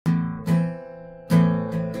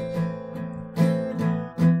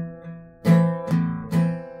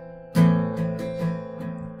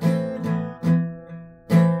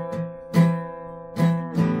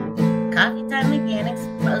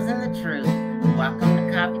welcome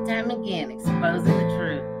to Coffee Time again, exposing the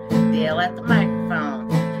truth. Dale at the microphone,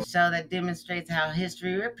 the show that demonstrates how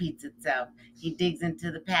history repeats itself. He digs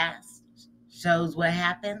into the past, shows what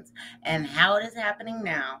happens, and how it is happening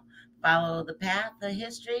now. Follow the path of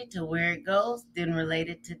history to where it goes, then relate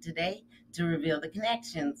it to today to reveal the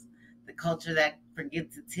connections. The culture that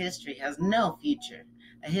forgets its history has no future.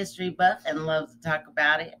 A history buff and loves to talk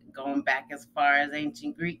about it, going back as far as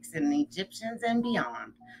ancient Greeks and Egyptians and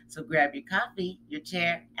beyond. So grab your coffee, your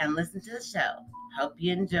chair, and listen to the show. Hope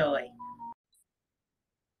you enjoy.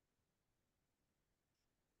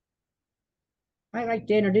 I'd like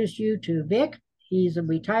to introduce you to Vic. He's a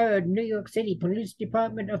retired New York City Police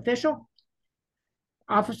Department officer,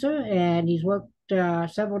 and he's worked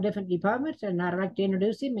several different departments, and I'd like to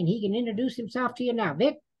introduce him, and he can introduce himself to you now.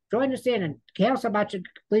 Vic, join us in and tell us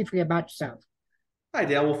briefly about yourself. Hi,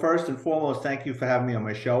 Dale. Well, first and foremost, thank you for having me on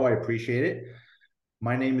my show. I appreciate it.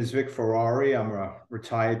 My name is Vic Ferrari. I'm a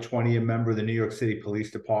retired 20-year member of the New York City Police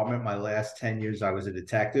Department. My last 10 years, I was a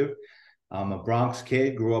detective. I'm a Bronx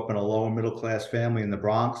kid, grew up in a lower middle-class family in the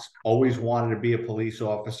Bronx, always wanted to be a police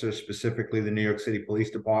officer, specifically the New York City Police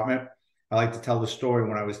Department. I like to tell the story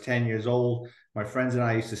when I was 10 years old. My friends and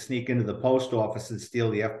I used to sneak into the post office and steal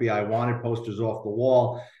the FBI wanted posters off the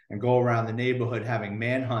wall and go around the neighborhood having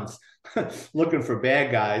manhunts looking for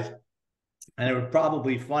bad guys. And it was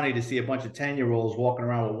probably funny to see a bunch of 10-year-olds walking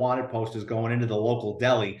around with wanted posters going into the local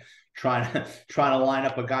deli, trying to line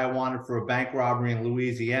up a guy wanted for a bank robbery in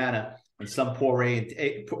Louisiana, and some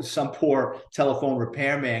poor telephone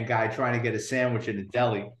repairman guy trying to get a sandwich in a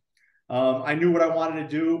deli. I knew what I wanted to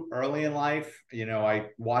do early in life. You know,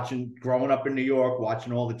 growing up in New York,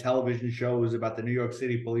 watching all the television shows about the New York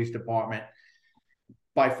City Police Department.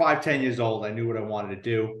 By 10 years old, I knew what I wanted to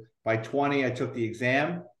do. By 20, I took the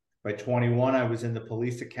exam. By 21, I was in the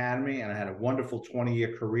police academy, and I had a wonderful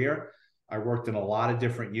 20-year career. I worked in a lot of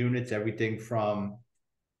different units, everything from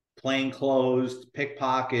plainclothes,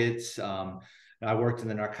 pickpockets. I worked in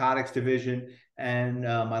the narcotics division. And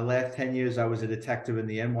my last 10 years, I was a detective in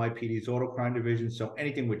the NYPD's auto crime division. So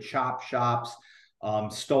anything with chop shops,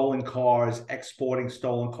 stolen cars, exporting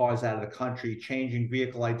stolen cars out of the country, changing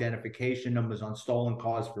vehicle identification numbers on stolen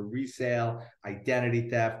cars for resale,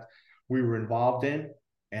 identity theft, we were involved in.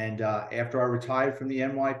 And after I retired from the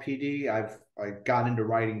NYPD, I got into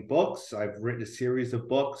writing books. I've written a series of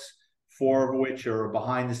books, 4 of which are a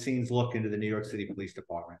behind-the-scenes look into the New York City Police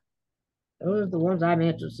Department. Those are the ones I'm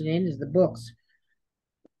interested in, is the books.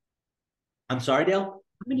 I'm sorry, Dale? How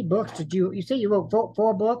many books did you say you wrote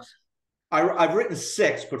 4 books? I've written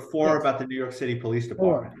 6, but 4 about the New York City Police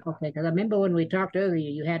Department. 4. Okay, because I remember when we talked earlier,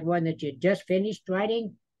 you had one that you just finished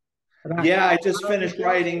writing. Yeah, I just finished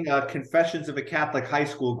writing Confessions of a Catholic High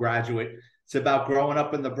School Graduate. It's about growing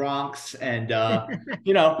up in the Bronx and,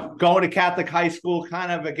 going to Catholic high school,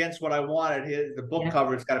 kind of against what I wanted. Here, the book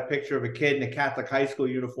cover, it's got a picture of a kid in a Catholic high school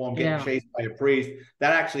uniform getting chased by a priest.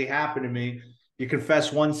 That actually happened to me. You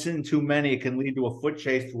confess one sin too many, it can lead to a foot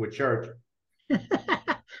chase through a church.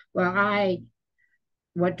 Well, I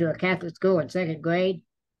went to a Catholic school in 2nd grade.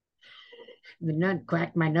 The nun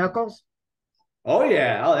cracked my knuckles. Oh,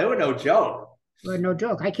 yeah. Oh, they were no joke. Well, no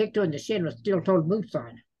joke. I kicked her in the shin with steel-toed boots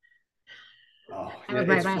on. Oh, yeah,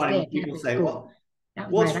 it's funny when people say, well,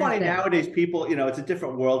 it's funny nowadays, people, it's a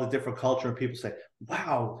different world, a different culture, and people say,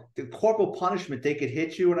 wow, the corporal punishment, they could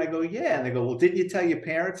hit you. And I go, yeah. And they go, well, didn't you tell your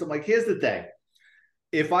parents? I'm like, here's the thing.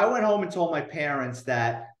 If I went home and told my parents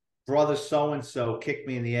that brother so-and-so kicked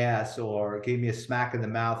me in the ass or gave me a smack in the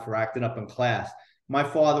mouth for acting up in class, my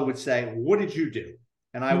father would say, what did you do?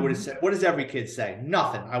 And I would have said, what does every kid say?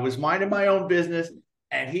 Nothing. I was minding my own business,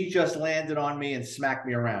 and he just landed on me and smacked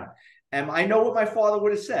me around. And I know what my father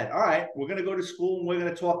would have said. All right, we're going to go to school, and we're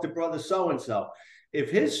going to talk to brother so-and-so.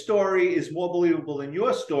 If his story is more believable than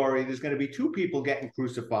your story, there's going to be 2 people getting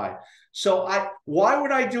crucified. So why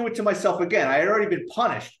would I do it to myself again? I had already been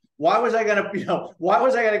punished. Why was I going to, why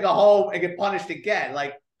was I going to go home and get punished again?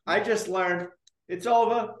 Like, I just learned it's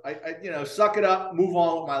over. I suck it up, move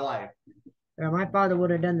on with my life. Well, my father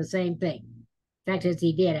would have done the same thing. In fact, as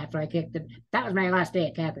he did after I kicked him. That was my last day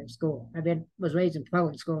at Catholic school. Was raised in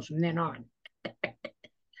public schools from then on.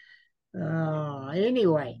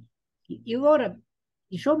 Anyway,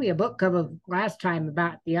 you showed me a book cover last time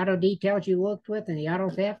about the auto details you worked with and the auto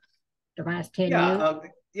theft the last 10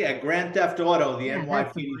 years. Grand Theft Auto, the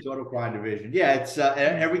NYPD's auto crime division. Yeah, it's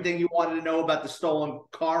everything you wanted to know about the stolen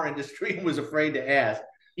car industry and was afraid to ask.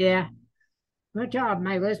 Yeah. Well, tell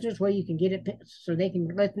my listeners where you can get it so they can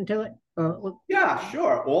listen to it. Yeah,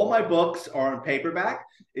 sure. All my books are in paperback.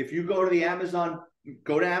 If you go to Amazon,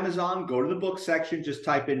 go to the book section, just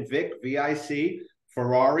type in Vic, V-I-C,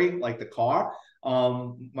 Ferrari, like the car,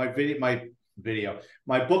 my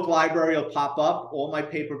book library will pop up. All my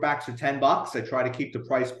paperbacks are $10. I try to keep the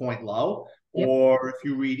price point low. Yep. Or if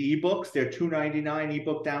you read ebooks, they're $2.99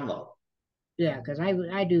 ebook download. Yeah, because I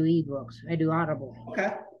do ebooks. I do Audible.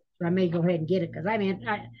 Okay. So I may go ahead and get it because I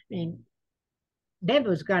mean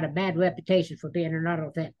Denver's got a bad reputation for being an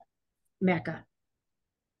auto theft mecca.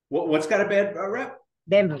 What's got a bad rep?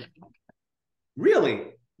 Denver.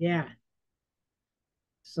 Really? Yeah.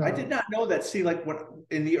 So I did not know that. See, like when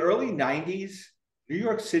in the early 90s, New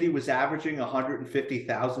York City was averaging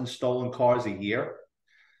 150,000 stolen cars a year.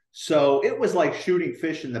 So it was like shooting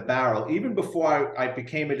fish in the barrel. Even before I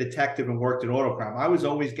became a detective and worked in auto crime, I was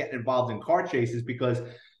always getting involved in car chases because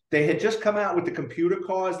they had just come out with the computer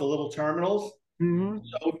cars, the little terminals. Mm-hmm.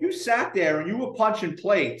 So if you sat there and you were punching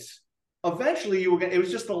plates, eventually you were it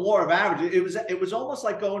was just the law of averages. It was almost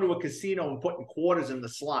like going to a casino and putting quarters in the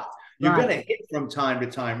slots. You're going to hit from time to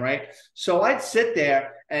time, right? So I'd sit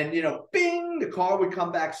there and, you know, bing, the car would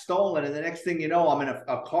come back stolen. And the next thing you know, I'm in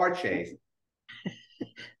a car chase.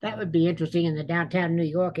 That would be interesting in the downtown New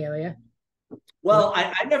York area. Well,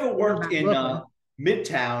 I never worked in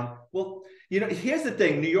Midtown. Well, you know, here's the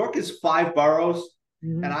thing. New York is 5 boroughs,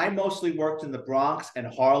 and I mostly worked in the Bronx and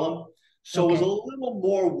Harlem. So it was a little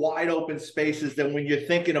more wide open spaces than when you're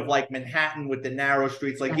thinking of like Manhattan with the narrow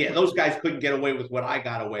streets. Like, yeah, those guys couldn't get away with what I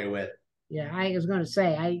got away with. Yeah, I was going to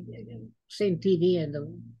say, I seen TV and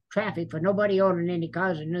the traffic for nobody owning any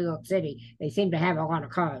cars in New York City. They seem to have a lot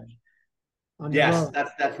of cars. Yes,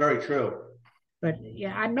 that's very true. But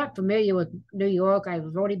yeah, I'm not familiar with New York.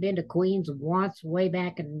 I've only been to Queens once, way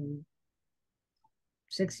back in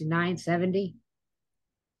 69, 70.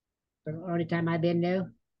 The only time I've been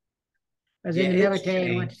there. I was in the military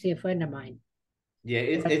and went to see a friend of mine. Yeah,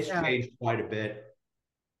 it's changed quite a bit.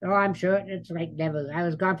 Oh, I'm sure it's like never. I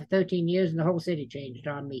was gone for 13 years and the whole city changed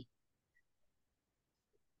on me.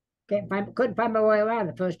 Couldn't find my way around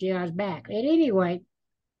the first year I was back. And anyway,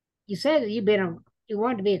 you said that you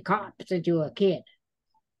wanted to be a cop since you were a kid.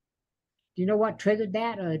 Do you know what triggered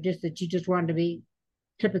that, or just that you just wanted to be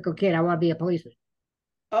a typical kid? I want to be a policeman.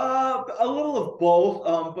 A little of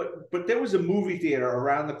both, but there was a movie theater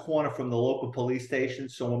around the corner from the local police station.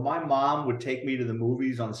 So when my mom would take me to the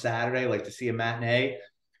movies on Saturday, like to see a matinee,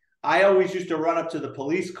 I always used to run up to the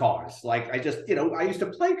police cars. Like I used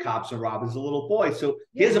to play cops and robbers as a little boy. So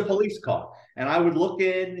here's a police car. And I would look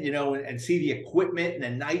in, and see the equipment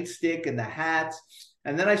and the nightstick and the hats.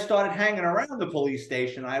 And then I started hanging around the police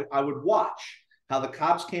station. I would watch how the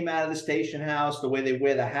cops came out of the station house, the way they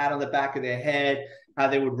wear the hat on the back of their head, how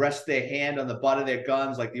they would rest their hand on the butt of their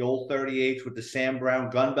guns, like the old 38s with the Sam Brown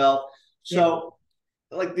gun belt. So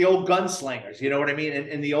like the old gunslingers, you know what I mean?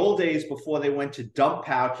 In the old days, before they went to dump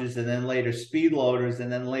pouches and then later speed loaders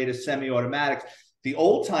and then later semi-automatics, the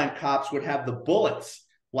old time cops would have the bullets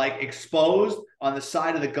like exposed on the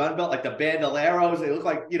side of the gun belt, like the bandoleros. They look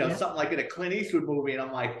like, something like in a Clint Eastwood movie. And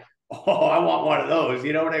I'm like, oh, I want one of those.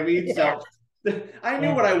 You know what I mean? Yeah. So I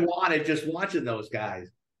knew what I wanted just watching those guys.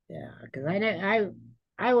 Yeah, because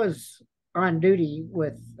I was on duty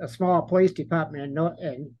with a small police department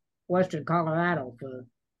in Western Colorado for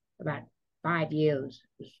about 5 years.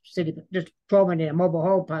 City just patrolman in a mobile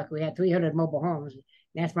home park. We had 300 mobile homes.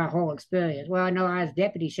 That's my whole experience. Well, I know I was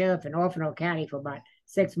deputy sheriff in Orfano County for about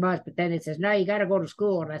 6 months, but then it says, no, you got to go to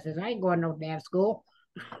school. And I says, I ain't going to no damn school.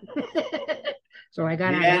 So I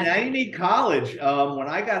got now you need college. When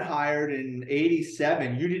I got hired in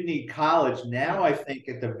 87, you didn't need college. Now I think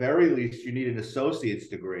at the very least you need an associate's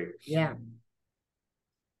degree. Yeah.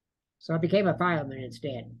 So I became a fireman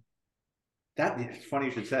instead. It's funny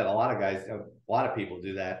you should say it. A lot of people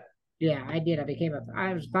do that. Yeah, I did.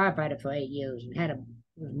 I was a firefighter for 8 years and it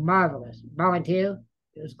was marvelous. Volunteer,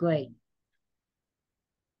 it was great.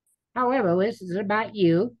 However, this is about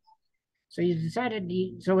you. So you decided,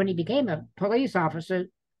 so when you became a police officer,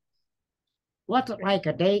 what's it like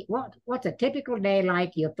a day? What's a typical day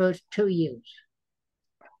like your first 2 years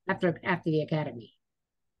after the academy?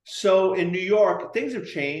 So in New York, things have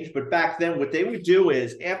changed, but back then what they would do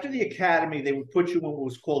is after the academy, they would put you in what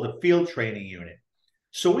was called a field training unit.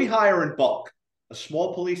 So we hire in bulk. A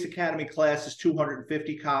small police academy class is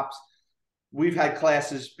 250 cops. We've had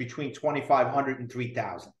classes between 2,500 and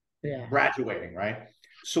 3,000 graduating, right?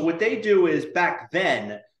 So what they do is back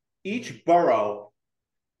then, each borough,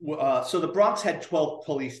 so the Bronx had 12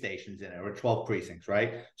 police stations in it, or 12 precincts,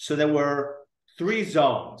 right? So there were 3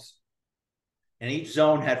 zones, and each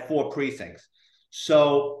zone had 4 precincts.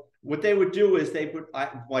 So what they would do is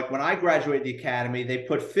like when I graduated the academy, they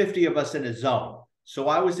put 50 of us in a zone. So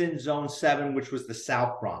I was in zone 7, which was the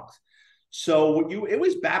South Bronx. So it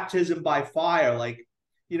was baptism by fire. Like,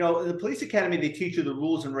 you know, in the police academy, they teach you the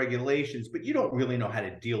rules and regulations, but you don't really know how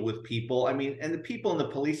to deal with people. I mean, and the people in the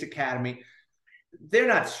police academy, they're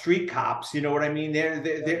not street cops. You know what I mean?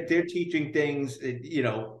 They're teaching things, you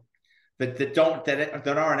know, that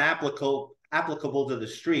aren't applicable to the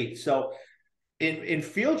street. So in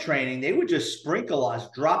field training, they would just sprinkle us,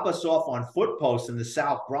 drop us off on foot posts in the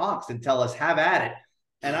South Bronx and tell us, have at it.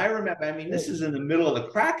 And I remember, I mean, this is in the middle of the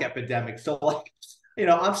crack epidemic. So like, you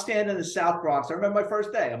know, I'm standing in the South Bronx. I remember my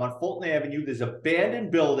first day. I'm on Fulton Avenue. There's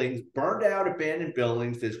abandoned buildings, burned out abandoned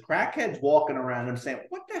buildings. There's crackheads walking around. I'm saying,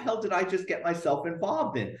 what the hell did I just get myself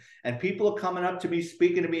involved in? And people are coming up to me,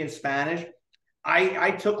 speaking to me in Spanish. I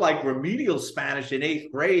took like remedial Spanish in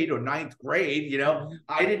 8th grade or 9th grade. You know,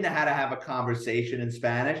 I didn't know how to have a conversation in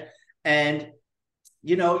Spanish. And,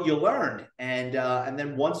 you know, you learn. And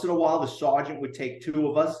then once in a while, the sergeant would take 2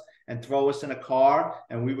 of us and throw us in a car,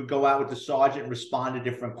 and we would go out with the sergeant and respond to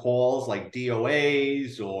different calls like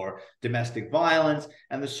DOAs or domestic violence.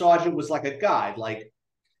 And the sergeant was like a guide. Like,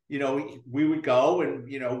 you know, we would go and,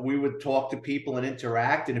 you know, we would talk to people and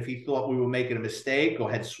interact. And if he thought we were making a mistake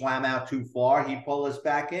or had swam out too far, he'd pull us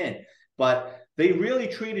back in. But they really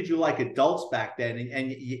treated you like adults back then.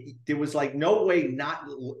 And there was like no way not,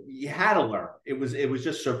 you had to learn. It was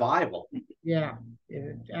just survival. Yeah.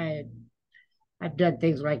 I've done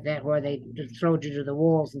things like that where they just throw you to the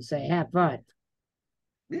wolves and say, have fun.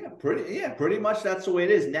 Yeah, pretty much that's the way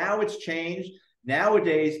it is. Now it's changed.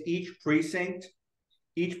 Nowadays, each precinct,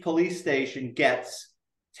 each police station gets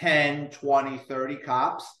 10, 20, 30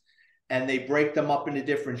 cops, and they break them up into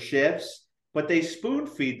different shifts, but they spoon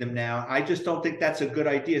feed them now. I just don't think that's a good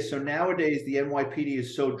idea. So nowadays, the NYPD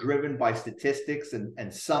is so driven by statistics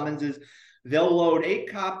and summonses. They'll load 8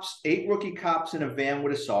 rookie cops in a van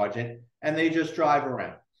with a sergeant, and they just drive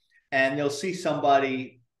around. And they'll see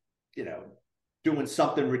somebody, you know, doing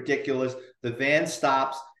something ridiculous. The van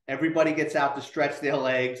stops. Everybody gets out to stretch their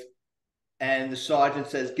legs. And the sergeant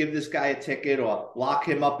says, give this guy a ticket or lock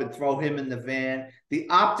him up and throw him in the van. The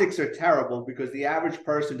optics are terrible because the average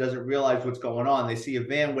person doesn't realize what's going on. They see a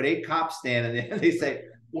van with 8 cops standing there and they say,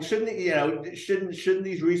 well, shouldn't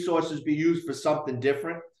these resources be used for something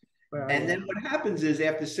different? Well, and then what happens is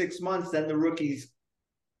after 6 months, then the rookies,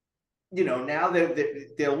 you know, now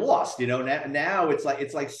they're lost. You know, now it's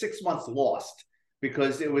like 6 months lost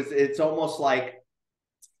because it's almost like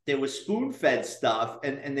there was spoon-fed stuff,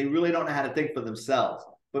 and they really don't know how to think for themselves.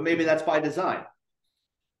 But maybe that's by design.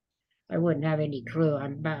 I wouldn't have any clue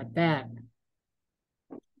about that.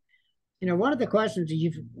 You know, one of the questions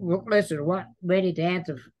you've listed, ready to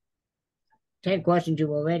answer, 10 questions you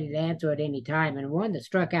were ready to answer at any time, and one that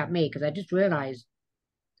struck out me, because I just realized,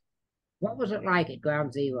 what was it like at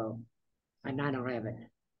Ground Zero on 9/11?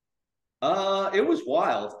 It was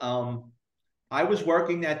wild. I was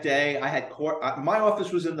working that day. I had court. My office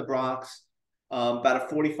was in the Bronx, about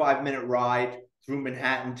a 45-minute ride through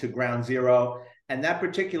Manhattan to Ground Zero. And that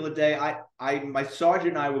particular day, my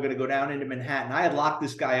sergeant and I were going to go down into Manhattan. I had locked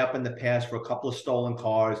this guy up in the past for a couple of stolen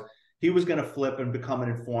cars. He was going to flip and become an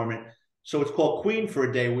informant. So it's called Queen for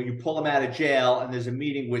a day, where you pull him out of jail and there's a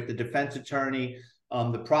meeting with the defense attorney,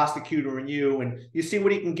 the prosecutor, and you see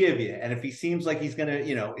what he can give you. And if he seems like he's going to,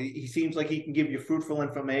 you know, he seems like he can give you fruitful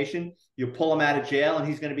information, you pull him out of jail and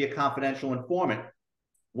he's going to be a confidential informant.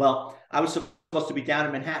 Well, I was supposed to be down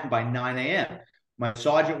in Manhattan by 9 a.m. My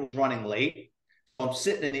sergeant was running late. I'm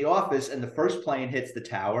sitting in the office and the first plane hits the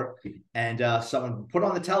tower and someone put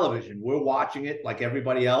on the television. We're watching it like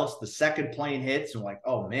everybody else. The second plane hits and we're like,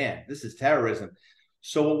 oh man, this is terrorism.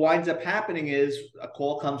 So what winds up happening is a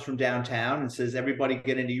call comes from downtown and says, everybody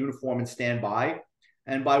get into uniform and stand by.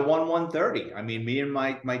 And by 1:30, I mean, me and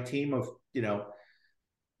my team of, you know,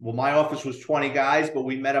 well, my office was 20 guys, but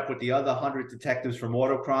we met up with the other 100 detectives from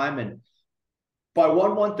auto crime. And by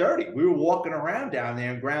 1:30, we were walking around down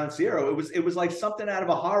there in Ground Zero. It was like something out of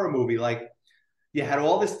a horror movie. Like you had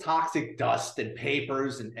all this toxic dust and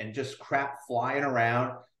papers and just crap flying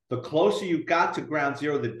around. The closer you got to Ground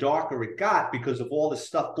Zero, the darker it got because of all the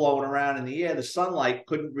stuff blowing around in the air. The sunlight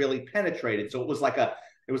couldn't really penetrate it. So it was like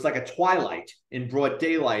a twilight in broad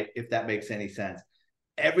daylight, if that makes any sense.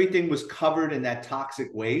 Everything was covered in that toxic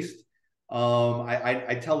waste.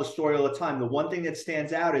 I tell the story all the time. The one thing that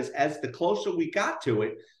stands out is as the closer we got to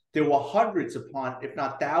it, there were hundreds upon, if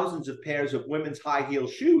not thousands of pairs of women's high heel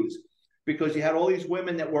shoes, because you had all these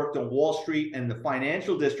women that worked on Wall Street and the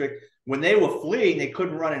financial district. When they were fleeing, they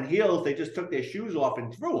couldn't run in heels. They just took their shoes off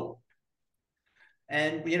and threw them.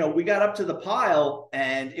 And, you know, we got up to the pile,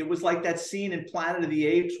 and it was like that scene in Planet of the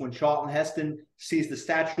Apes when Charlton Heston sees the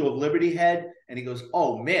Statue of Liberty head, and he goes,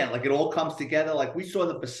 oh, man, like it all comes together. Like we saw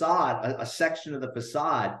the facade, a section of the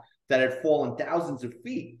facade that had fallen thousands of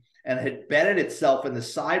feet and had bedded itself in the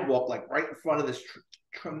sidewalk, like right in front of this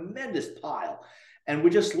tremendous pile. And we're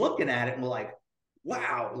just looking at it, and we're like,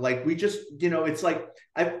 wow, like we just, you know, it's like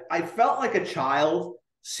I felt like a child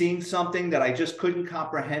seeing something that I just couldn't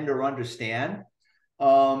comprehend or understand.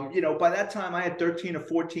 You know, by that time I had 13 or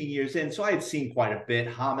 14 years in, so I had seen quite a bit,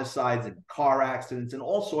 homicides and car accidents and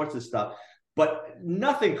all sorts of stuff, but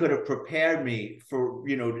nothing could have prepared me for,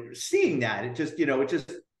 you know, seeing that. It just, you know,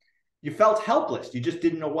 you felt helpless. You just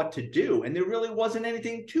didn't know what to do, and there really wasn't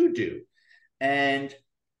anything to do. And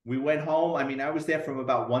we went home. I mean, I was there from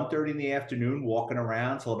about 1:30 in the afternoon, walking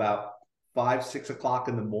around till about 5, 6 o'clock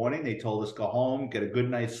in the morning. They told us, go home, get a good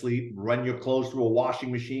night's sleep, run your clothes through a washing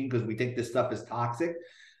machine because we think this stuff is toxic.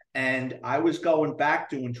 And I was going back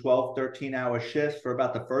doing 12, 13-hour shifts for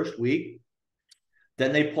about the first week.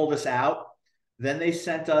 Then they pulled us out. Then they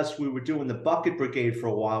sent us, we were doing the bucket brigade for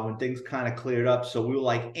a while when things kind of cleared up. So we were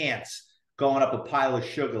like ants going up a pile of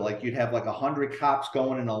sugar. Like you'd have like 100 cops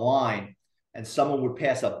going in a line, and someone would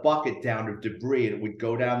pass a bucket down of debris and it would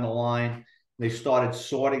go down the line. They started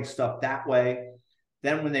sorting stuff that way.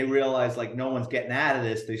 Then when they realized like no one's getting out of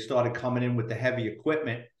this, they started coming in with the heavy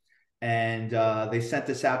equipment, and they sent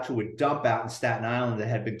us out to a dump out in Staten Island that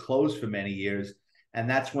had been closed for many years. And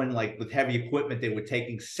that's when, like with heavy equipment, they were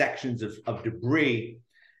taking sections of debris.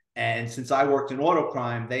 And since I worked in auto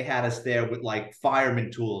crime, they had us there with like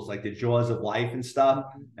fireman tools, like the jaws of life and stuff.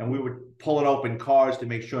 And we would pull open cars to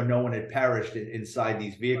make sure no one had perished inside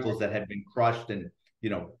these vehicles that had been crushed and, you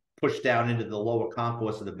know, pushed down into the lower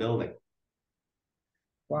concourse of the building.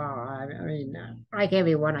 Wow, I mean, like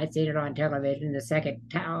everyone, I've seen it on television. The second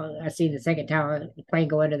tower, I seen the second tower, the plane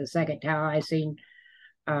go into the second tower. I seen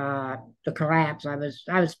the collapse. I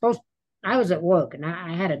was at work, and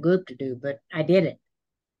I had a group to do, but I did it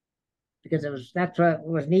because that's what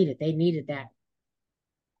was needed. They needed that.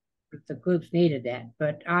 The groups needed that.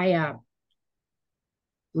 But I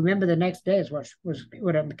remember the next day is what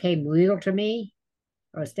it became real to me.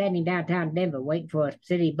 I was standing downtown Denver waiting for a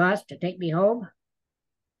city bus to take me home.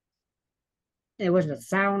 There wasn't a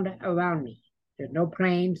sound around me. There's no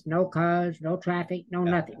planes, no cars, no traffic, no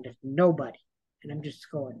nothing. There's nobody. And I'm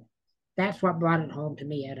just going, that's what brought it home to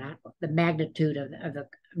me. And the magnitude of the,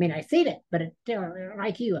 I mean, I seen it, but it still,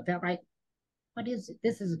 like you, I felt like, what is it?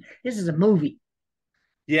 This is a movie.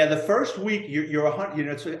 Yeah, the first week you're 100. You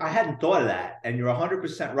know, so I hadn't thought of that, and you're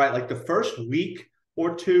 100% right. Like the first week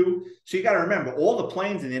or two. So you got to remember, all the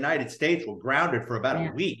planes in the United States were grounded for about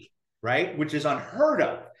a week, right? Which is unheard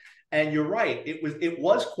of. And you're right. It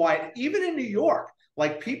was quiet, even in New York.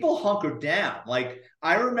 Like people hunkered down. Like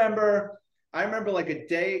I remember like a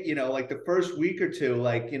day, you know, like the first week or two,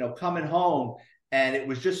 like, you know, coming home, and it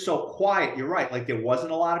was just so quiet. You're right. Like there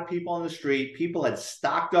wasn't a lot of people on the street. People had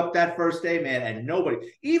stocked up that first day, man, and nobody,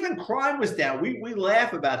 even crime was down. We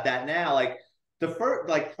laugh about that now. Like the first,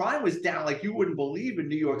 like crime was down, like you wouldn't believe in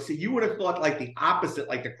New York City. You would have thought like the opposite,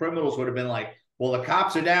 like the criminals would have been like, well, the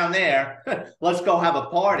cops are down there. Let's go have a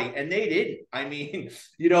party. And they didn't. I mean,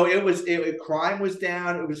 you know, crime was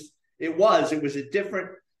down. It was a different,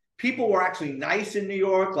 people were actually nice in New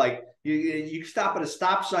York. Like you stop at a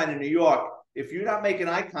stop sign in New York. If you're not making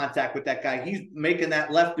eye contact with that guy, he's making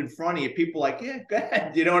that left in front of you. People like, yeah, go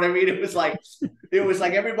ahead. You know what I mean? It was like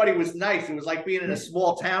everybody was nice. It was like being in a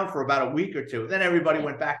small town for about a week or two. Then everybody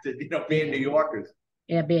went back to, you know, being New Yorkers.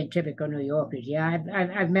 Yeah, being typical New Yorkers. Yeah,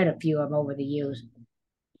 I've met a few of them over the years.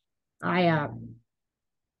 That's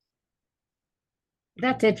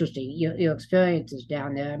interesting. Your experiences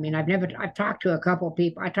down there. I mean, I've talked to a couple of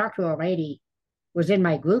people. I talked to a lady who was in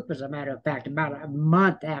my group, as a matter of fact, about a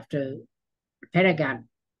month after the Pentagon.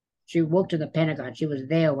 She worked in the Pentagon. She was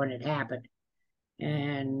there when it happened,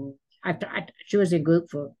 and she was in group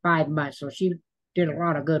for 5 months, so she did a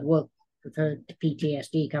lot of good work with her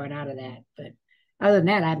PTSD coming out of that. But other than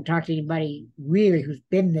that, I haven't talked to anybody really who's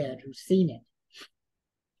been there, who's seen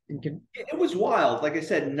it. It was wild. Like I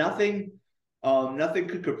said, nothing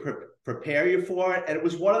could prepare you for it. And it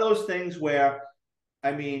was one of those things where,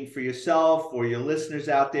 I mean, for yourself or your listeners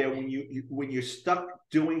out there, when you're stuck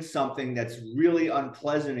doing something that's really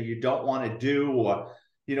unpleasant or you don't want to do, or,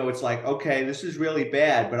 you know, it's like, okay, this is really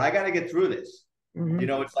bad, but I got to get through this. Mm-hmm. You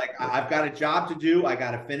know, it's like, I've got a job to do. I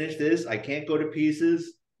got to finish this. I can't go to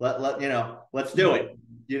pieces. Let's do it.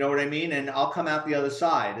 You know what I mean? And I'll come out the other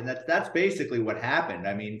side. And that's basically what happened.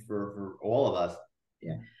 I mean, for all of us.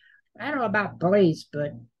 Yeah. I don't know about police,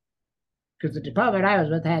 but because the department I was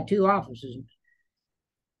with had 2 officers.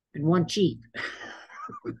 and one chief.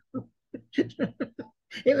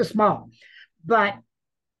 It was small. But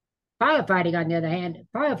firefighting, on the other hand,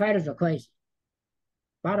 firefighters are crazy.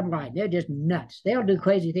 Bottom line, they're just nuts. They'll do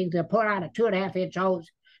crazy things. They'll put out a 2.5-inch hose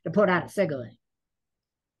to put out a cigarette.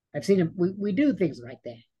 I've seen them. We do things like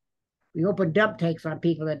that. We open dump tanks on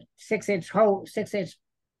people at 6-inch hole, 6-inch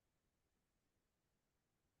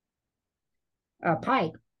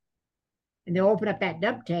pipe, and they'll open up that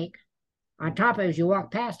dump tank on top of it as you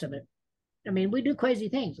walk past them. I mean, we do crazy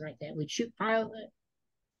things like that. We'd shoot fire.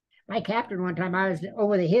 My captain, one time, I was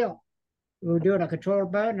over the hill. We were doing a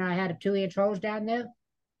controlled burn, and I had a 2-inch hose down there,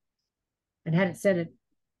 and had it set at,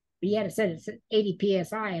 he had it set at 80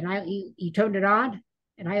 psi, and he turned it on,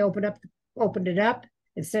 and I opened it up,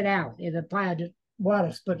 and set out. And the fire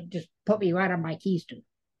just put me right on my keister.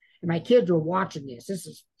 And my kids were watching this. This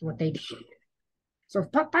is what they did. So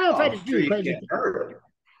firefighters do crazy things.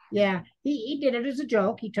 Yeah, he did it as a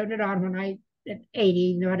joke. He turned it on when at 80,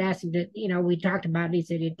 you know, I'd asked him to, you know, we talked about it. He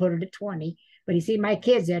said he'd put it at 20, but he seen my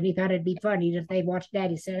kids there and he thought it'd be funny if they watched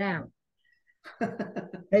Daddy sit out.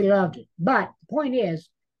 They loved it. But the point is,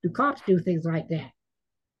 do cops do things like that?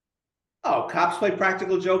 Oh, cops play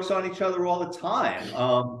practical jokes on each other all the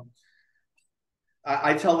time.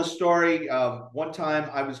 I tell the story. One time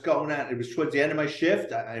I was it was towards the end of my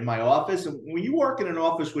shift in my office. And when you work in an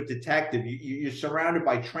office with detective, you're surrounded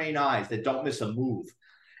by trained eyes that don't miss a move.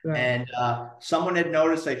 Right. And someone had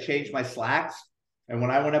noticed I changed my slacks. And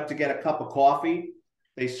when I went up to get a cup of coffee,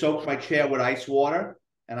 they soaked my chair with ice water.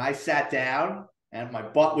 And I sat down and my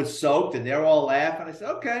butt was soaked and they're all laughing. I said,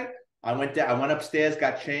 okay. I went upstairs,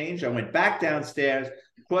 got changed. I went back downstairs.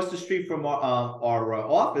 Across the street from our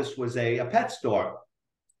office was a pet store.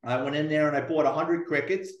 I went in there and I bought 100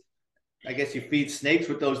 crickets. I guess you feed snakes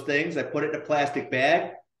with those things. I put it in a plastic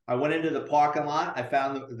bag. I went into the parking lot. I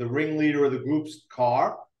found the ringleader of the group's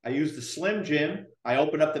car. I used the Slim Jim. I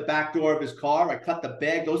opened up the back door of his car. I cut the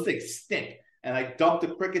bag. Those things stink. And I dumped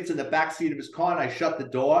the crickets in the back seat of his car and I shut the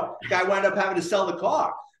door. The guy wound up having to sell the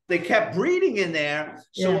car. They kept breeding in there.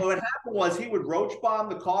 So what happened was he would roach bomb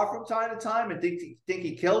the car from time to time and think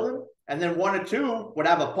he killed him. And then one or two would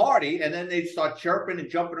have a party and then they'd start chirping and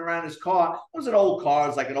jumping around his car. It was an old car. It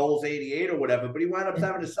was like an Olds 88 or whatever, but he wound up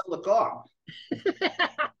having to sell the car.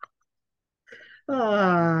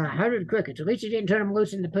 100 crickets. At least you didn't turn them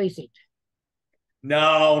loose in the precinct.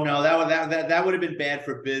 No, that would have been bad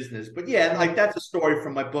for business. But yeah, like that's a story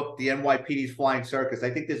from my book, The NYPD's Flying Circus.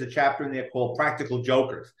 I think there's a chapter in there called Practical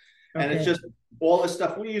Jokers. And it's just all the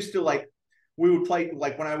stuff we used to like. We would play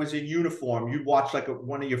like when I was in uniform, you'd watch like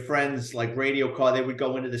one of your friends, like radio car. They would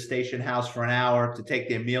go into the station house for an hour to take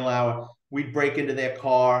their meal hour. We'd break into their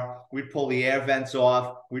car. We'd pull the air vents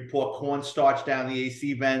off. We'd pour cornstarch down the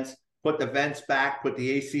AC vents, put the vents back, put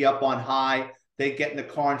the AC up on high. They'd get in the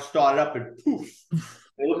car and start it up and poof.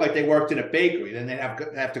 They looked like they worked in a bakery. Then they'd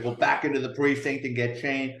have to go back into the precinct and get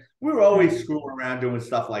changed. We were always screwing around doing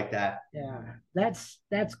stuff like that. Yeah, that's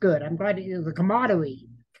good. I'm glad the camaraderie.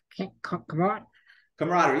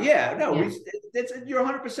 Camaraderie, yeah. No, you're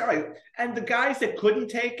 100% right. And the guys that couldn't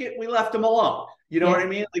take it, we left them alone. You know what I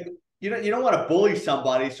mean? Like you don't want to bully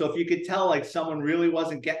somebody. So if you could tell like someone really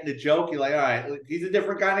wasn't getting the joke, you're like, all right, he's a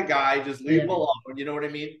different kind of guy. Just leave him alone. You know what I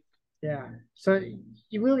mean? Yeah. So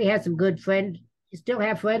you really had some good friends. You still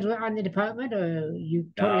have friends on the department, or you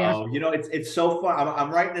totally? No, you know it's so fun.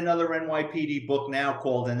 I'm writing another NYPD book now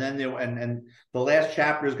called, and the last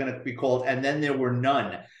chapter is going to be called, and then there were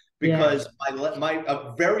none, because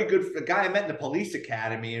a very good guy I met in the police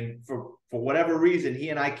academy, and for whatever reason, he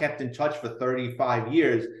and I kept in touch for 35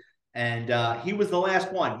 years, and he was the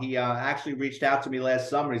last one. He actually reached out to me last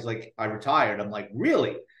summer. He's like, I retired. I'm like,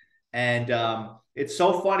 really? And it's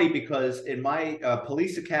so funny because in my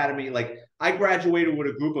police academy, like I graduated with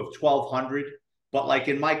a group of 1,200, but like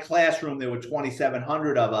in my classroom, there were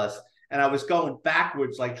 2,700 of us. And I was going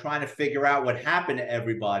backwards, like trying to figure out what happened to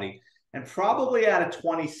everybody. And probably out of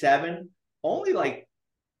 27, only like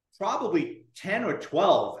probably 10 or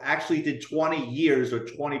 12 actually did 20 years or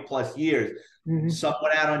 20 plus years. Mm-hmm. Some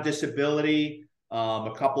went out on disability.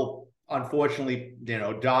 A couple, unfortunately,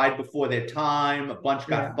 died before their time. A bunch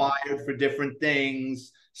got fired for different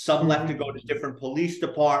things. Some left to go to different police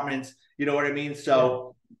departments. You know what I mean?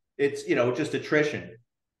 So it's, just attrition.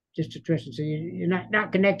 Just attrition. So you're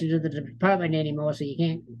not connected to the department anymore. So you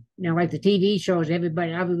can't, like the TV shows, every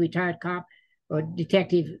retired cop or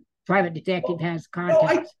private detective has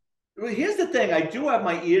contacts. Well, here's the thing. I do have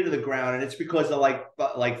my ear to the ground, and it's because of like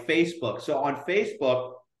Facebook. So on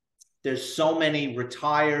Facebook, there's so many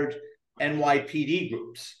retired NYPD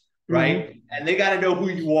groups, right? Mm-hmm. And they got to know who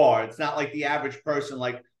you are. It's not like the average person,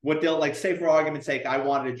 like, what they'll like say for argument's sake, I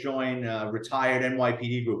wanted to join a retired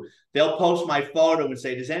NYPD group. They'll post my photo and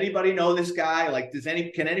say, does anybody know this guy? Like,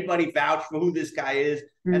 can anybody vouch for who this guy is?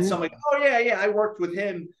 Mm-hmm. And somebody, oh yeah, I worked with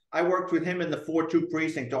him. I worked with him in the 4-2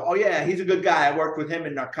 precinct. Oh yeah, he's a good guy. I worked with him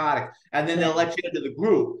in narcotics. And then they'll let you into the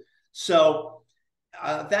group. So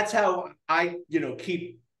that's how I,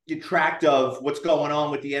 keep track of what's going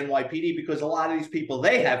on with the NYPD, because a lot of these people,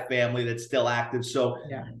 they have family that's still active. So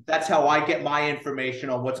that's how I get my information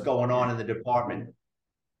on what's going on in the department.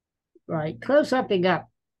 Right. Close something up,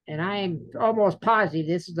 and I am almost positive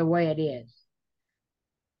this is the way it is.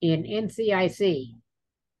 In NCIC,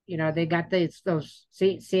 they got those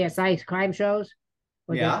CSI crime shows.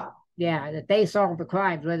 That they solve the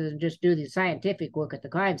crimes rather than just do the scientific work at the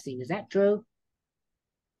crime scene. Is that true?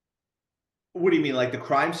 What do you mean, like the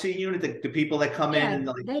crime scene unit, the people that come in and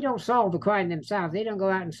they don't solve the crime themselves. They don't go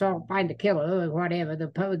out and find the killer or whatever, the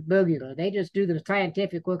public burglar. They just do the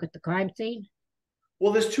scientific work at the crime scene.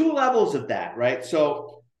 Well, there's 2 levels of that, right?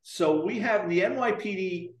 So we have the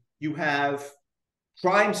NYPD. You have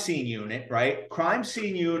crime scene unit, right? Crime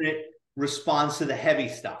scene unit responds to the heavy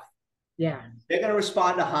stuff. Yeah, they're going to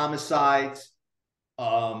respond to homicides.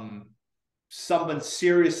 Someone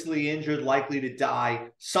seriously injured, likely to die,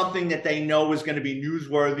 something that they know is going to be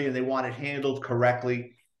newsworthy and they want it handled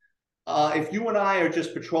correctly. If you and I are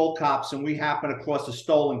just patrol cops and we happen across a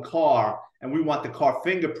stolen car and we want the car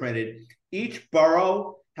fingerprinted, each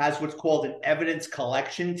borough has what's called an evidence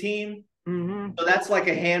collection team. Mm-hmm. So that's like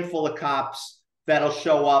a handful of cops that'll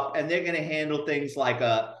show up, and they're going to handle things like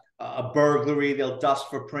a burglary. They'll dust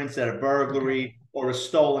for prints at a burglary or a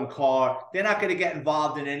stolen car. They're not going to get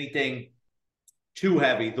involved in anything too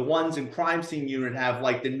heavy. The ones in crime scene unit have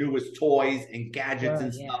like the newest toys and gadgets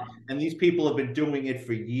and stuff. And these people have been doing it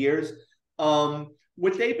for years.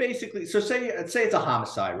 What they basically, so say it's a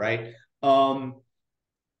homicide, right? The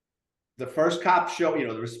first cop show,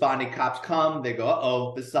 the responding cops come, they go,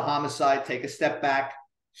 uh-oh, this is a homicide, take a step back,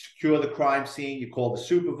 secure the crime scene, you call the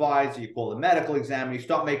supervisor, you call the medical examiner, you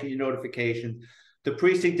start making your notifications. The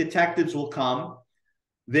precinct detectives will come,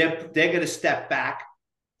 they're going to step back,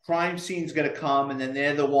 crime scene's going to come, and then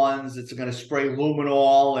they're the ones that's going to spray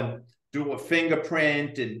luminol and do a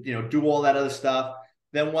fingerprint and do all that other stuff.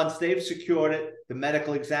 Then once they've secured it, the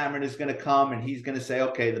medical examiner is going to come and he's going to say,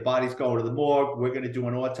 okay, the body's going to the morgue, we're going to do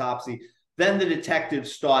an autopsy. Then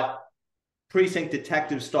the precinct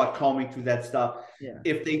detectives start combing through that stuff.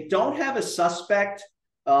 If they don't have a suspect,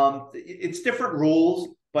 it's different rules,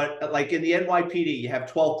 but like in the NYPD, you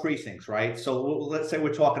have 12 precincts, right? So let's say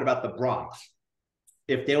we're talking about the Bronx.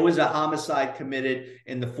 If there was a homicide committed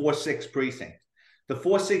in the 4-6 precinct, the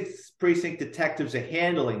 4-6 precinct detectives are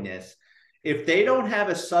handling this. If they don't have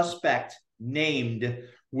a suspect named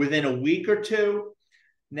within a week or 2,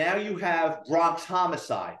 now you have Bronx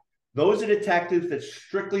homicide. Those are detectives that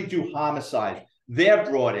strictly do homicide. They're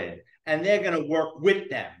brought in and they're going to work with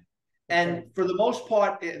them. And for the most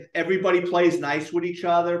part, everybody plays nice with each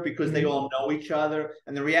other because they all know each other.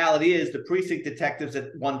 And the reality is the precinct detectives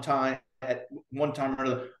at one time or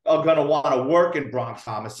another are going to want to work in Bronx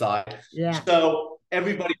homicide. So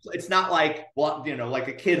everybody, it's not like, like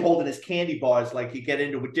a kid holding his candy bars, like you get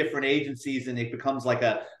into with different agencies and it becomes like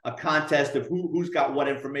a contest of who's got what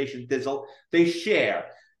information. They share,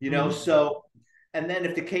 so, and then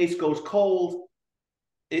if the case goes cold,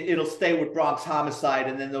 it'll stay with Bronx homicide,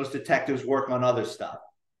 and then those detectives work on other stuff.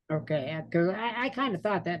 Okay, because I kind of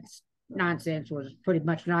thought that's nonsense, was pretty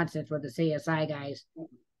much nonsense with the CSI guys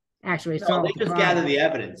actually solved they just gather the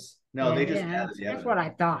evidence. They just gather the evidence. That's what I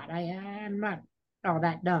thought. I'm not all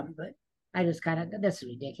that dumb, but I just kind of, this is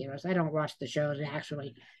ridiculous. I don't watch the shows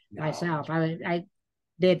actually myself. I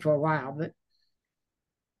did for a while, but,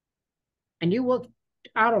 and you worked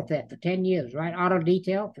auto theft for 10 years, right? Auto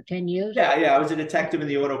detail for 10 years. Yeah. I was a detective in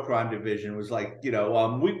the auto crime division. It was like,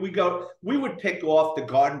 we would pick off the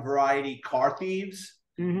garden variety car thieves,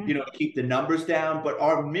 to keep the numbers down. But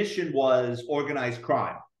our mission was organized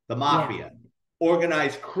crime, the mafia,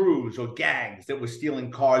 organized crews or gangs that were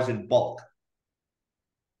stealing cars in bulk.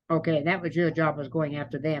 Okay, that was your job, was going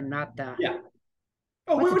after them, not the... Yeah.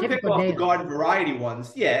 Oh, we would pick off the garden variety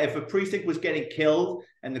ones. Yeah, if a precinct was getting killed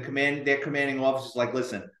and their commanding officer's like,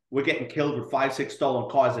 listen, we're getting killed with 5-6 stolen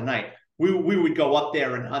cars a night, we would go up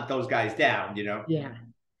there and hunt those guys down, Yeah.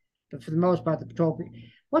 But for the most part, the patrol...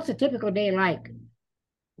 What's a typical day like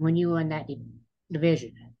when you were in that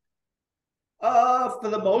division? For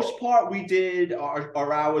the most part, we did,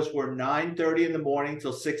 our hours were 9:30 in the morning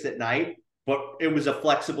till 6 at night, but it was a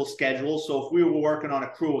flexible schedule. So if we were working on a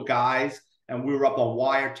crew of guys and we were up on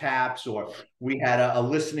wiretaps, or we had a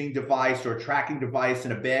listening device or a tracking device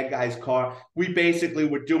in a bad guy's car, we basically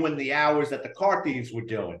were doing the hours that the car thieves were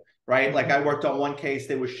doing, right? Like I worked on one case,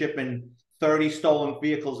 they were shipping 30 stolen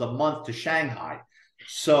vehicles a month to Shanghai.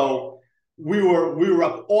 So we were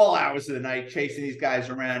up all hours of the night chasing these guys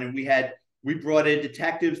around, and we brought in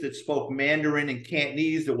detectives that spoke Mandarin and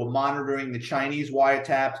Cantonese that were monitoring the Chinese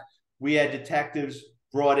wiretaps. We had detectives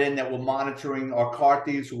brought in that were monitoring our car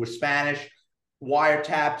thieves who were Spanish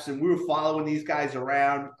wiretaps, and we were following these guys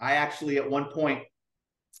around. I actually, at one point,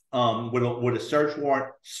 with a search warrant,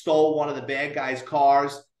 stole one of the bad guys'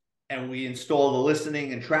 cars, and we installed a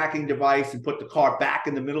listening and tracking device and put the car back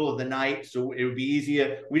in the middle of the night so it would be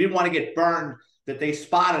easier. We didn't want to get burned that they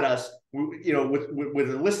spotted us. You know, with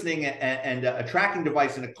a listening and a tracking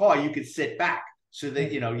device in a car, you could sit back so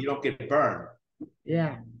that, you know, you don't get burned.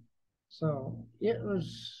 Yeah. So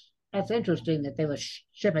that's interesting that they were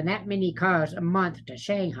shipping that many cars a month to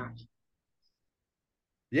Shanghai.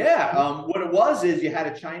 Yeah. What it was is you had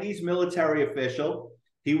a Chinese military official.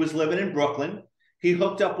 He was living in Brooklyn. He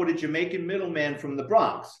hooked up with a Jamaican middleman from the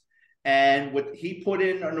Bronx. And he put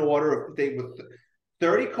in an order of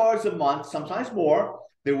 30 cars a month, sometimes more.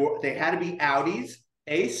 They had to be Audis,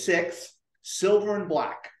 A6, silver and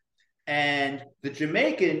black. And the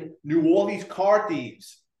Jamaican knew all these car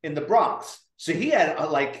thieves in the Bronx. So he had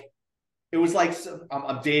it was like,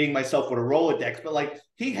 I'm dating myself with a Rolodex, but like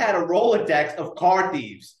he had a Rolodex of car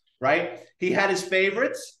thieves, right? He had his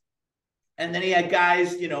favorites, and then he had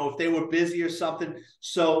guys, you know, if they were busy or something.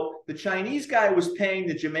 So the Chinese guy was paying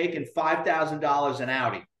the Jamaican $5,000 an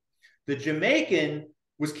Audi. The Jamaican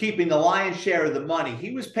was keeping the lion's share of the money.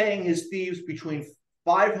 He was paying his thieves between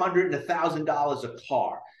 $500 and $1,000 a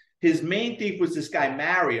car. His main thief was this guy,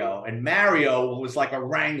 Mario, and Mario was like a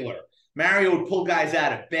wrangler. Mario would pull guys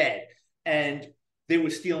out of bed, and they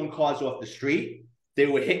were stealing cars off the street. They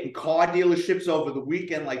were hitting car dealerships over the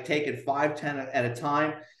weekend, like taking 5, 10 at a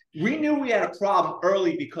time. We knew we had a problem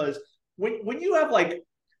early because when you have like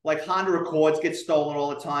Honda Accords get stolen all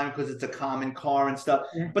the time because it's a common car and stuff,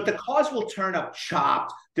 but the cars will turn up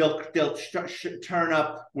chopped. They'll turn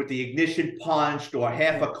up with the ignition punched or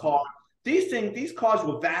half a car. These cars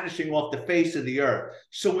were vanishing off the face of the earth.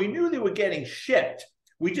 So we knew they were getting shipped.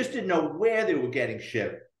 We just didn't know where they were getting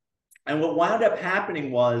shipped. And what wound up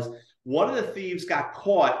happening was one of the thieves got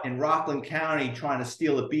caught in Rockland County trying to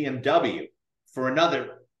steal a BMW for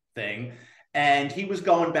another thing. And he was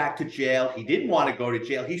going back to jail. He didn't want to go to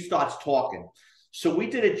jail. He starts talking. So we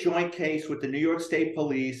did a joint case with the New York State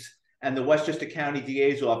Police and the Westchester County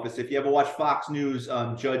DA's office. If you ever watch Fox News,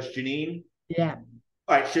 Judge Janine. Yeah.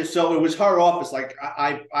 All right. So it was her office. Like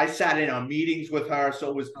I sat in on meetings with her.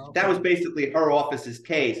 So that was basically her office's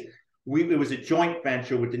case. It was a joint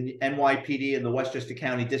venture with the NYPD and the Westchester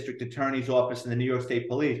County District Attorney's Office and the New York State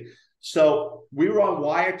Police. So we were on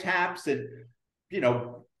wiretaps, and, you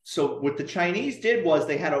know, so what the Chinese did was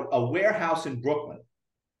they had a warehouse in Brooklyn.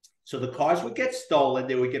 So the cars would get stolen.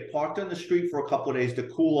 They would get parked on the street for a couple of days to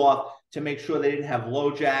cool off, to make sure they didn't have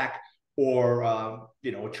LoJack or, a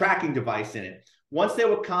tracking device in it. Once they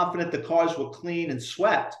were confident the cars were clean and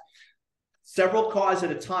swept, several cars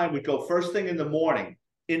at a time would go first thing in the morning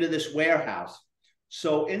into this warehouse.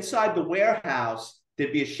 So inside the warehouse,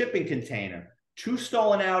 there'd be a shipping container. 2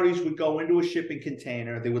 stolen Audis would go into a shipping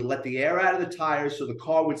container. They would let the air out of the tires so the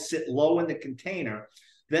car would sit low in the container.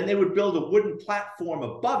 Then they would build a wooden platform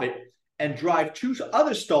above it and drive 2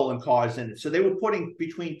 other stolen cars in it. So they were putting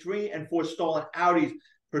between 3 and 4 stolen Audis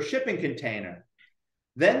per shipping container.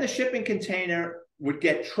 Then the shipping container would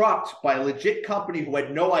get trucked by a legit company who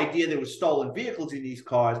had no idea there were stolen vehicles in these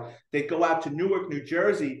cars. They'd go out to Newark, New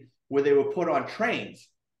Jersey, where they were put on trains.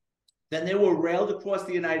 Then they were railed across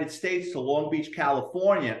the United States to Long Beach,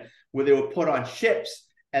 California, where they were put on ships.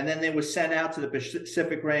 And then they were sent out to the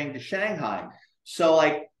Pacific Ring to Shanghai. So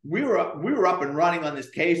like we were up and running on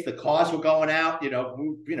this case. The cars were going out, we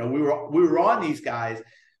were on these guys.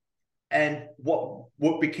 And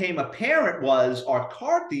what became apparent was our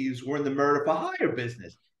car thieves were in the murder for hire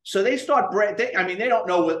business. So they they don't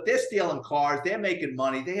know what they're stealing cars. They're making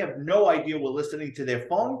money. They have no idea we're listening to their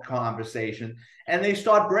phone conversation. And they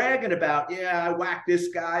start bragging about, yeah, I whacked this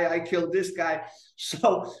guy. I killed this guy.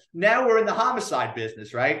 So now we're in the homicide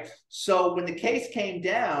business, right? So when the case came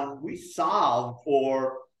down, we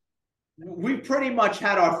pretty much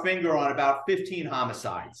had our finger on about 15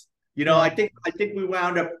 homicides. I think we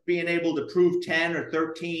wound up being able to prove 10 or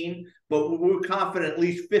 13, but we were confident at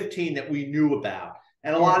least 15 that we knew about.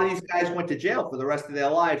 And a lot of these guys went to jail for the rest of their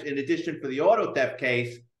lives. In addition, for the auto theft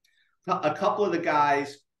case, a couple of the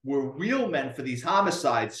guys were wheelmen for these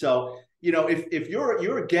homicides. So you know, if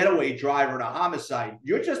you're a getaway driver in a homicide,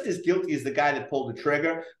 you're just as guilty as the guy that pulled the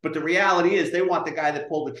trigger. But the reality is they want the guy that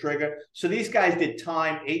pulled the trigger. So these guys did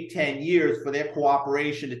time 8-10 years for their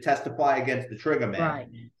cooperation to testify against the trigger man. Right.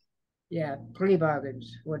 Yeah, plea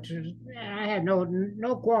bargains, which is, I have no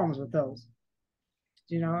qualms with those.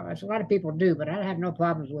 You know, a lot of people do, but I have no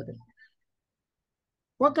problems with it.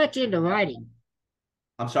 What got you into writing?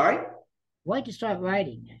 I'm sorry? Why'd you start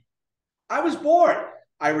writing? I was bored.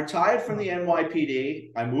 I retired from the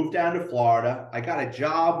NYPD. I moved down to Florida. I got a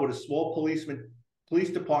job with a small police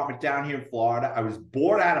department down here in Florida. I was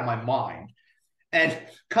bored out of my mind. And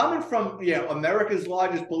coming from, you know, America's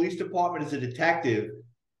largest police department as a detective,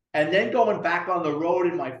 and then going back on the road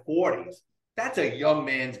in my 40s, that's a young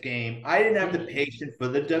man's game. I didn't have the patience for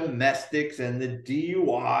the domestics and the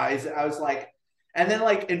DUIs. I was like, and then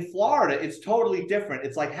like in Florida, it's totally different.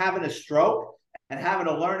 It's like having a stroke and having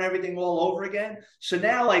to learn everything all over again. So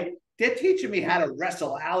now like they're teaching me how to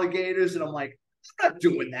wrestle alligators. And I'm like, I'm not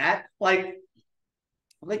doing that. Like,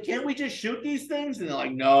 can't we just shoot these things? And they're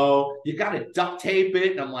like, no, you got to duct tape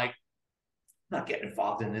it. And I'm like, I'm not getting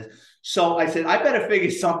involved in this. So I said, I better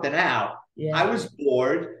figure something out. Yeah. I was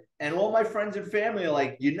bored. And all my friends and family are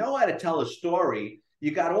like, you know how to tell a story.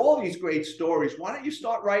 You got all these great stories. Why don't you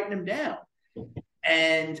start writing them down?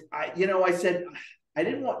 And I said,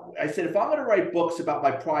 if I'm going to write books about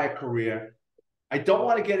my prior career, I don't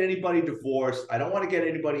want to get anybody divorced. I don't want to get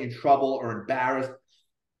anybody in trouble or embarrassed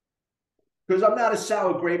because I'm not a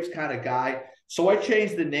sour grapes kind of guy. So I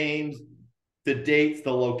changed the names, the dates,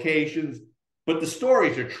 the locations, but the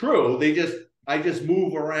stories are true. I just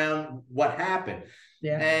move around what happened.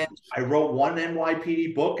 Yeah. And I wrote one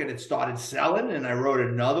NYPD book and it started selling, and I wrote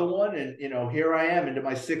another one, and here I am into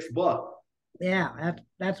my 6th book. Yeah,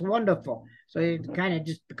 that's wonderful. So you kind of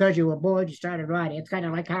just because you were bored, you started writing. It's kind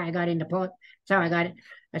of like how I got into poetry. That's how I got it.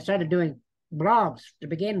 I started doing blogs to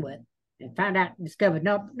begin with, and discovered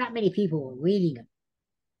not many people were reading them.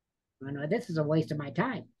 I know this is a waste of my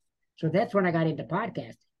time. So that's when I got into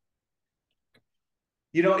podcasting.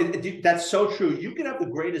 That's so true. You can have the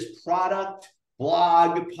greatest product,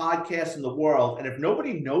 blog, podcast in the world, and if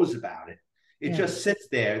nobody knows about it, it just sits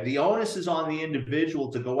there. The onus is on the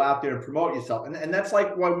individual to go out there and promote yourself. And that's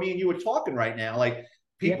like what me and you were talking right now. Like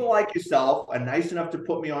people like yourself are nice enough to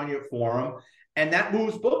put me on your forum, and that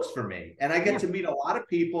moves books for me. And I get to meet a lot of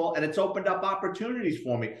people, and it's opened up opportunities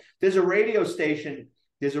for me. There's a radio station,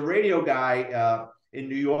 there's a radio guy in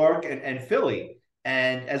New York and Philly.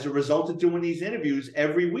 And as a result of doing these interviews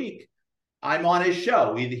every week, I'm on his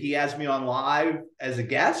show. Either he has me on live as a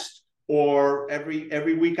guest, or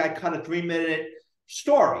every week I cut a 3-minute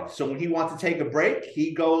story. So when he wants to take a break,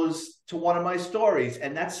 he goes to one of my stories,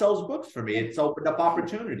 and that sells books for me. It's opened up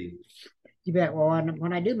opportunities. You bet. Well,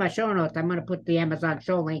 when I do my show notes, I'm going to put the Amazon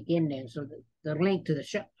show link in there. So the link to the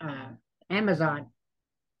show, Amazon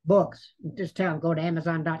books, just tell them, go to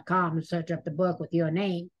Amazon.com and search up the book with your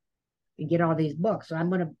name and get all these books. So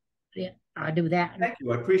I'll do that. Thank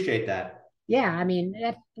you. I appreciate that. Yeah, I mean,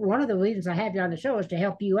 that's one of the reasons I have you on the show is to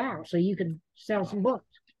help you out so you can sell some books.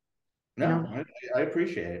 No, I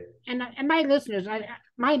appreciate it. And my listeners,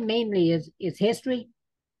 mine mainly is history,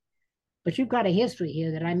 but you've got a history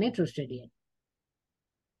here that I'm interested in.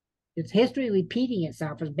 It's history repeating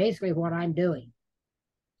itself is basically what I'm doing.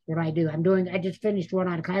 What I do. I just finished one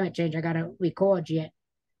on climate change. I got to record yet.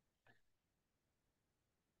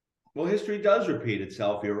 Well, history does repeat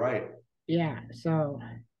itself. You're right. Yeah, so...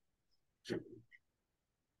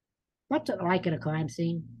 What's it like at a crime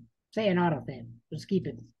scene? Say an auto theft. Let's keep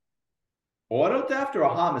it. Auto theft or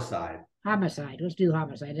a homicide? Homicide. Let's do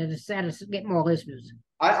homicide. Let's get more listeners.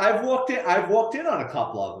 I've walked in on a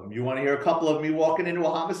couple of them. You want to hear a couple of me walking into a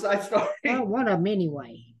homicide story? Well, one of them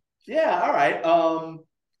anyway. Yeah. All right.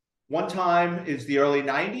 One time is the early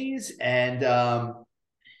 90s, and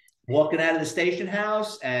walking out of the station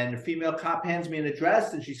house, and a female cop hands me an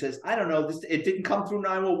address, and she says, I don't know, it didn't come through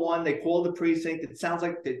 911. They called the precinct. It sounds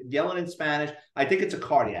like they're yelling in Spanish. I think it's a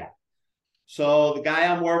cardiac. So the guy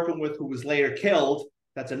I'm working with, who was later killed,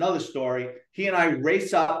 that's another story. He and I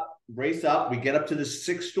race up. We get up to the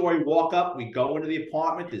 6th-story walk up. We go into the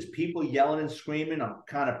apartment. There's people yelling and screaming. I'm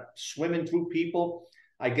kind of swimming through people.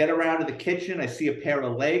 I get around to the kitchen. I see a pair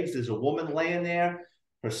of legs. There's a woman laying there.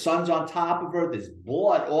 Her son's on top of her. There's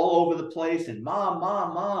blood all over the place. And mom.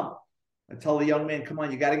 I tell the young man, come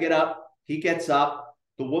on, you got to get up. He gets up.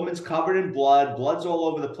 The woman's covered in blood. Blood's all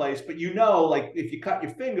over the place. But like if you cut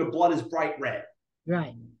your finger, blood is bright red.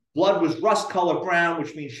 Right. Blood was rust color brown,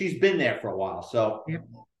 which means she's been there for a while. So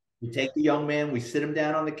we take the young man. We sit him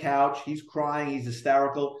down on the couch. He's crying. He's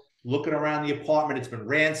hysterical. Looking around the apartment. It's been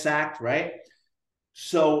ransacked, right?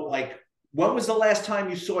 So like when was the last time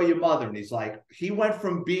you saw your mother? And he's like, he went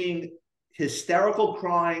from being hysterical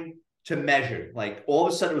crying to measured. Like all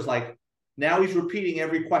of a sudden it was like, now he's repeating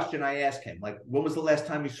every question I ask him. Like, when was the last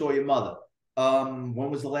time you saw your mother? When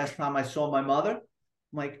was the last time I saw my mother?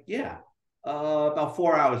 I'm like, yeah, about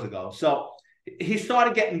 4 hours ago. So he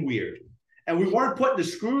started getting weird. And we weren't putting the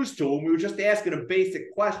screws to him. We were just asking him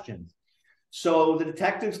basic questions. So the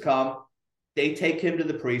detectives come, they take him to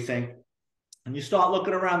the precinct, and you start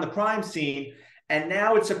looking around the crime scene, and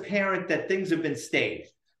now it's apparent that things have been staged.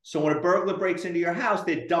 So when a burglar breaks into your house,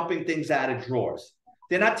 they're dumping things out of drawers.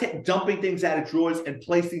 They're not dumping things out of drawers and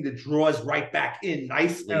placing the drawers right back in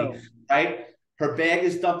nicely, right? Her bag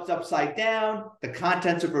is dumped upside down. The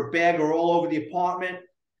contents of her bag are all over the apartment,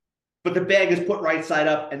 but the bag is put right side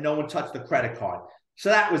up and no one touched the credit card. So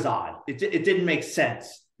that was odd. It didn't make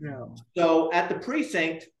sense. No. So at the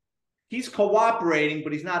precinct, he's cooperating,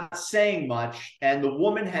 but he's not saying much. And the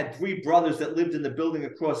woman had 3 brothers that lived in the building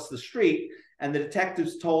across the street. And the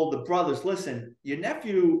detectives told the brothers, listen, your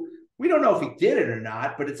nephew, we don't know if he did it or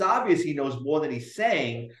not, but it's obvious he knows more than he's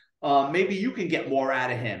saying. Maybe you can get more out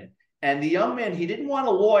of him. And the young man, he didn't want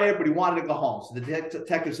a lawyer, but he wanted to go home. So the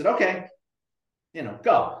detective said, okay,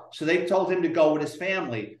 go. So they told him to go with his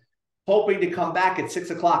family, hoping to come back at 6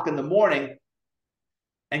 o'clock in the morning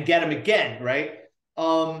and get him again, right?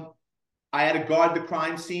 I had to guard the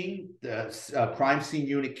crime scene. The crime scene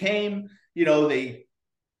unit came. They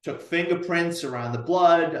took fingerprints around the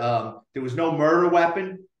blood. There was no murder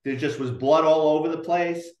weapon. There just was blood all over the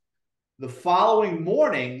place. The following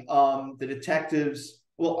morning, the detectives,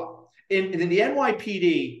 in the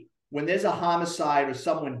NYPD, when there's a homicide or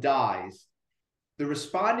someone dies, the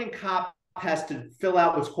responding cop has to fill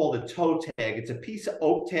out what's called a toe tag. It's a piece of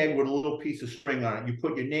oak tag with a little piece of string on it. You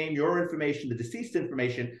put your name, your information, the deceased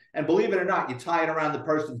information, and believe it or not, you tie it around the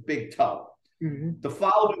person's big toe. Mm-hmm. The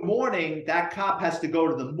following morning, that cop has to go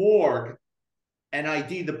to the morgue and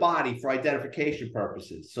ID the body for identification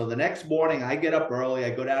purposes. So the next morning, I get up early.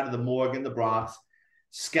 I go down to the morgue in the Bronx.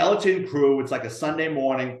 Skeleton crew. It's like a Sunday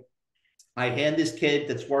morning. I hand this kid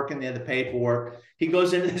that's working there the paperwork. He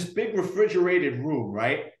goes into this big refrigerated room,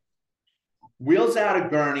 right? Wheels out a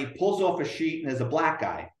gurney, pulls off a sheet, and there's a black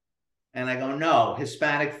guy. And I go, no,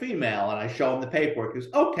 Hispanic female. And I show him the paperwork. He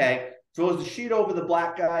goes, okay. Throws the sheet over the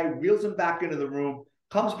black guy, wheels him back into the room,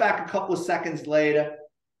 comes back a couple of seconds later,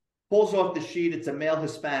 pulls off the sheet. It's a male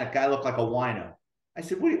Hispanic guy, looked like a wino. I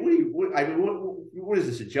said, what is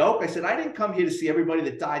this, a joke? I said, I didn't come here to see everybody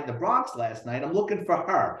that died in the Bronx last night. I'm looking for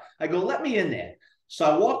her. I go, let me in there. So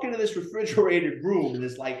I walk into this refrigerated room, and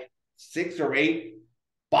there's like 6 or 8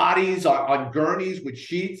 bodies on gurneys with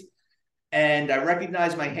sheets. And I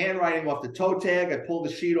recognize my handwriting off the toe tag. I pull the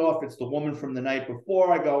sheet off. It's the woman from the night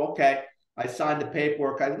before. I go, okay. I sign the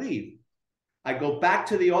paperwork. I leave. I go back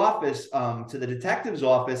to the office, to the detective's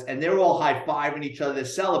office, and they're all high-fiving each other. They're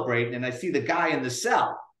celebrating, and I see the guy in the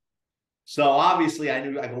cell. So obviously I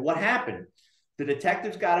go, what happened? The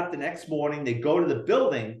detectives got up the next morning. They go to the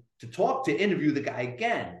building to interview the guy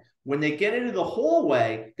again. When they get into the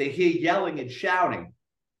hallway, they hear yelling and shouting.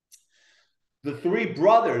 The 3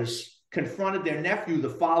 brothers confronted their nephew the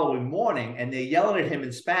following morning, and they're yelling at him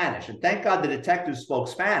in Spanish. And thank God the detectives spoke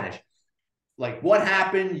Spanish. Like, what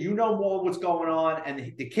happened? You know more what's going on.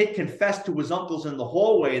 And the kid confessed to his uncles in the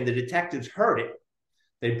hallway, and the detectives heard it.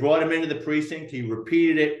 They brought him into the precinct. He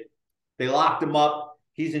repeated it. They locked him up.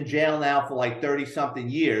 He's in jail now for like 30-something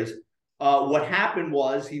years. What happened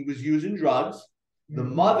was he was using drugs. The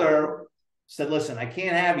mother said, listen, I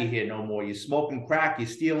can't have you here no more. You're smoking crack. You're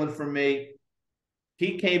stealing from me.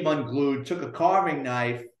 He came unglued, took a carving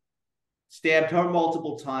knife, stabbed her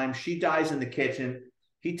multiple times. She dies in the kitchen.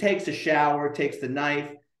 He takes a shower, takes the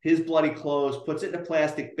knife, his bloody clothes, puts it in a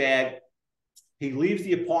plastic bag. He leaves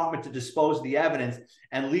the apartment to dispose of the evidence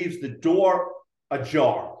and leaves the door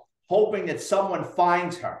ajar, hoping that someone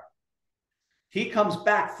finds her. He comes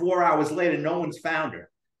back 4 hours later. No one's found her.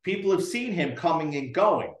 People have seen him coming and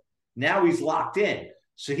going. Now he's locked in.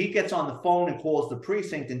 So he gets on the phone and calls the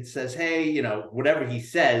precinct and says, hey, whatever he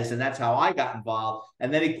says, and that's how I got involved.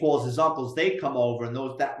 And then he calls his uncles. They come over, and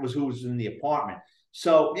that was who was in the apartment.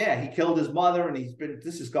 So, yeah, he killed his mother, and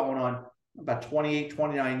this is going on about 28,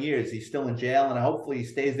 29 years. He's still in jail, and hopefully he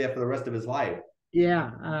stays there for the rest of his life.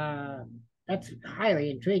 Yeah, that's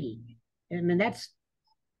highly intriguing. I mean, I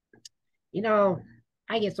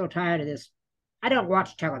get so tired of this. I don't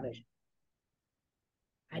watch television.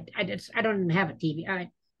 I don't even have a TV.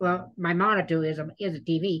 My monitor is a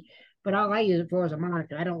TV, but all I use it for is a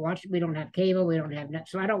monitor. I don't watch. We don't have cable. We don't have net,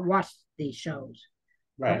 so I don't watch these shows.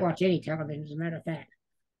 Right. I don't watch any television, as a matter of fact.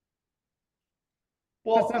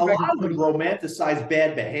 Well, a lot of them romanticize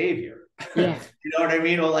bad behavior. Yeah. You know what I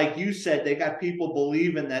mean? Or like you said, they got people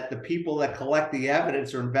believing that the people that collect the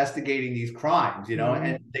evidence are investigating these crimes,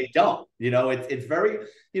 and they don't. It's very,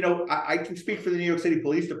 I can speak for the New York City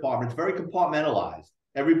Police Department. It's very compartmentalized.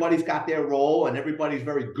 Everybody's got their role, and everybody's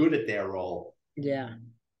very good at their role. Yeah.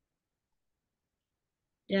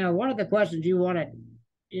 One of the questions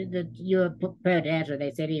that you were prepared to answer,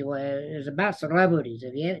 they said anyway, is about celebrities.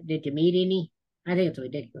 Did you meet any? I think it's a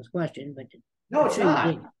ridiculous question, but no, it's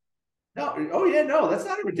not. No, oh yeah, no, that's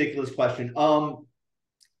not a ridiculous question.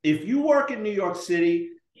 If you work in New York City,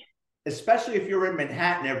 especially if you're in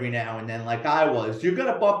Manhattan every now and then, like I was, you're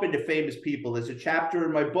gonna bump into famous people. There's a chapter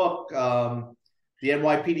in my book, the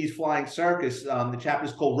NYPD's Flying Circus. The chapter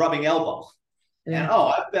is called Rubbing Elbows. Yeah.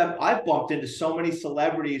 And I've bumped into so many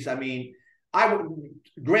celebrities. I mean,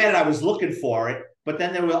 granted I was looking for it, but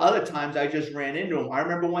then there were other times I just ran into them. I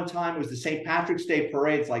remember one time it was the St. Patrick's Day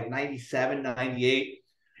parade. It's like 97, 98.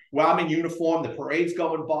 Where I'm in uniform, the parade's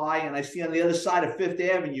going by, and I see on the other side of Fifth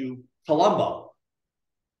Avenue, Columbo,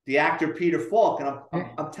 the actor Peter Falk. And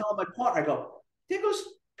I'm telling my partner, I go, there goes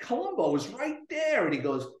Columbo, is right there. And he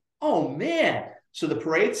goes, oh man. So the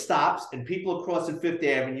parade stops and people are crossing Fifth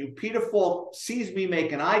Avenue. Peter Falk sees me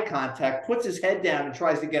making eye contact, puts his head down and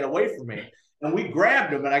tries to get away from me. And we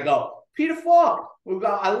grabbed him and I go, Peter Falk,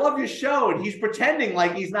 I love your show. And he's pretending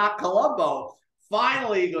like he's not Columbo.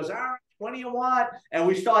 Finally, he goes, all right, what do you want? And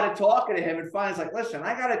we started talking to him, and finally, he's like, listen,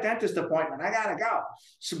 I got a dentist appointment. I got to go.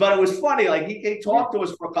 So, but it was funny. Like, he talked to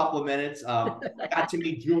us for a couple of minutes. Got to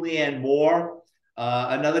meet Julianne Moore.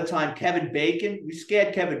 Another time, Kevin Bacon. We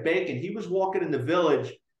scared Kevin Bacon. He was walking in the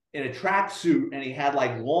Village in a tracksuit, and he had,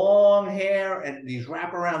 like, long hair and these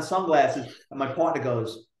wraparound sunglasses. And my partner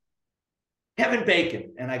goes, Kevin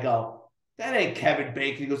Bacon. And I go, that ain't Kevin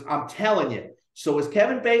Bacon. He goes, I'm telling you. So as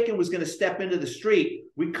Kevin Bacon was going to step into the street,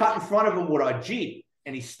 we cut in front of him with our Jeep,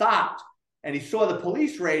 and he stopped, and he saw the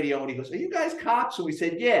police radio, and he goes, are you guys cops? And we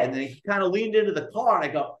said, yeah. And then he kind of leaned into the car, and I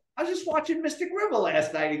go, I was just watching Mystic River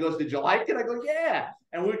last night. He goes, did you like it? I go, yeah.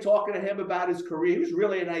 And we were talking to him about his career. He was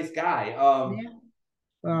really a nice guy.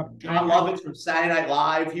 John Lovitz from Saturday Night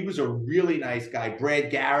Live. He was a really nice guy. Brad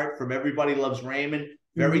Garrett from Everybody Loves Raymond.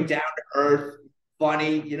 Very down to earth,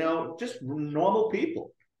 funny, just normal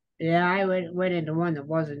people. Yeah, I went into one that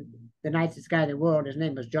wasn't the nicest guy in the world. His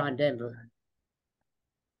name was John Denver.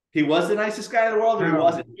 He was the nicest guy in the world, or he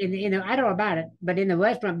wasn't? I don't know about it, but in the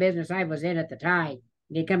restaurant business I was in at the time,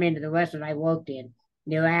 he come into the restaurant I worked in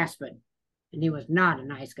near Aspen, and he was not a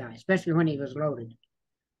nice guy, especially when he was loaded.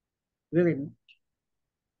 Really.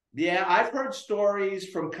 Yeah, I've heard stories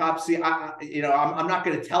from cops. See, I'm not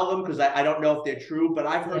going to tell them because I don't know if they're true, but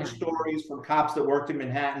I've heard stories from cops that worked in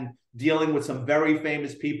Manhattan dealing with some very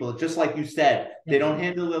famous people. Just like you said, they don't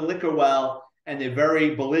handle the liquor well, and they're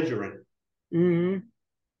very belligerent. Mm-hmm.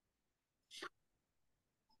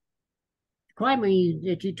 Crime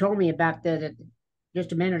that you told me about that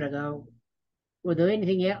just a minute ago, was there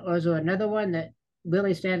anything else? Was there another one that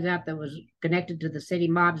really stands out that was connected to the city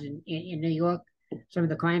mobs in New York? Some of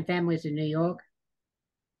the crime families in New York?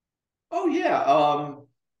 Oh yeah.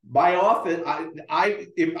 My office,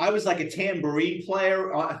 I was like a tambourine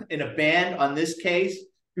player in a band on this case,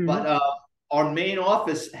 but our main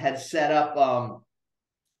office had set up.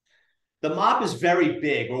 The mob is very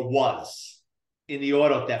big, or was, in the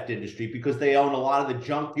auto theft industry because they own a lot of the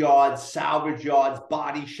junk yards, salvage yards,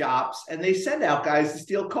 body shops, and they send out guys to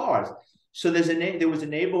steal cars. So there was a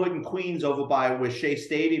neighborhood in Queens over by where Shea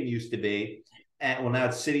Stadium used to be, and well, now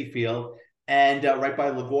it's Citi Field, and right by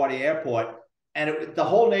LaGuardia Airport. And the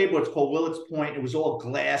whole neighborhood's called Willets Point. It was all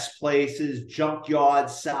glass places, junk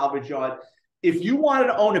yards, salvage yards. If you wanted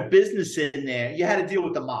to own a business in there, you had to deal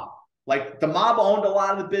with the mob. Like, the mob owned a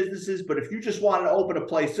lot of the businesses, but if you just wanted to open a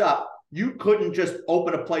place up, you couldn't just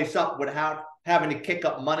open a place up without having to kick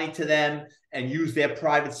up money to them and use their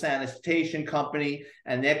private sanitation company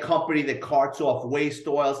and their company that carts off waste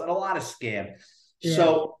oils and a lot of scam. Yeah.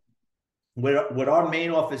 So what our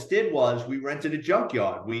main office did was we rented a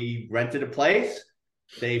junkyard. We rented a place.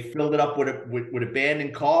 They filled it up with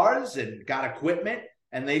abandoned cars and got equipment,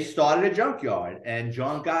 and they started a junkyard. And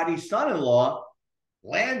John Gotti's son-in-law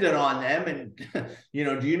landed on them and,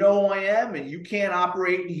 do you know who I am? And you can't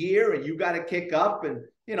operate in here, and you got to kick up. And,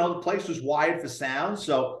 the place was wired for sound.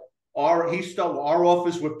 So our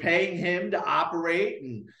office were paying him to operate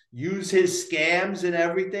and use his scams and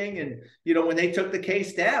everything. And, when they took the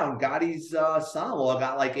case down, Gotti's son-in-law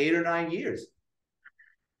got like 8 or 9 years.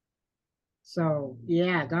 So,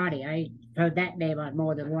 yeah, Gotti, I heard that name on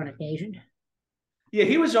more than one occasion. Yeah,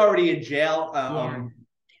 he was already in jail.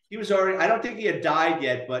 He was already, I don't think he had died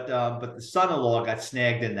yet, but the son-in-law got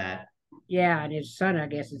snagged in that. Yeah, and his son, I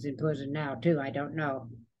guess, is in prison now too. I don't know.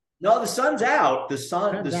 No, the son's out. The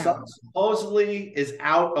son supposedly is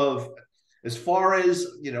out of, as far as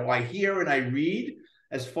I hear and I read.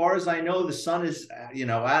 As far as I know, the son is, he's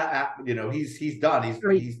done. He's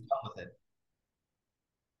done with it.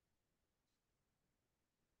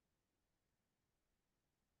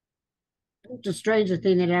 What's the strangest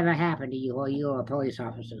thing that ever happened to you while you were a police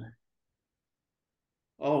officer?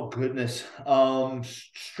 Oh goodness.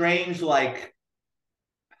 Strange, like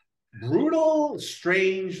brutal,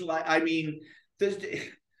 strange. Like, I mean, there's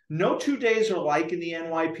no 2 days are alike in the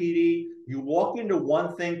NYPD. You walk into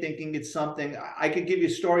one thing thinking it's something. I could give you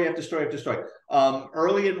story after story after story.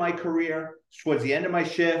 Early in my career, towards the end of my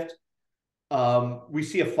shift, we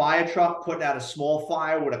see a fire truck putting out a small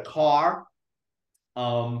fire with a car.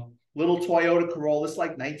 Little Toyota Corolla, this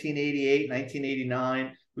like 1988,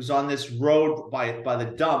 1989, was on this road by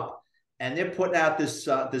the dump, and they're putting out this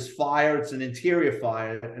fire. It's an interior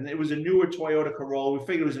fire, and it was a newer Toyota Corolla. We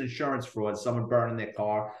figured it was an insurance fraud, someone burning their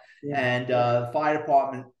car. Yeah. And the fire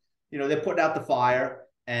department, they're putting out the fire,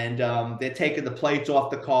 and they're taking the plates off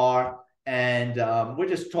the car, and we're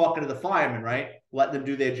just talking to the firemen, right, letting them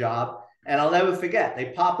do their job. And I'll never forget,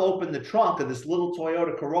 they pop open the trunk of this little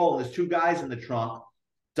Toyota Corolla. There's two guys in the trunk,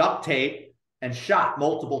 duct tape and shot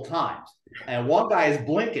multiple times. And one guy is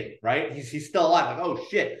blinking, right? He's still alive. Like, oh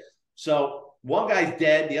shit. So one guy's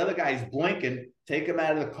dead. The other guy's blinking. Take him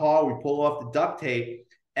out of the car. We pull off the duct tape.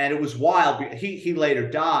 And it was wild. He later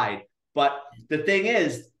died. But the thing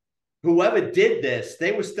is, whoever did this,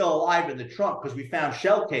 they were still alive in the trunk because we found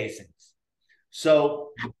shell casings.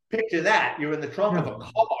 So picture that. You're in the trunk of a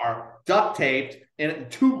car, duct taped, and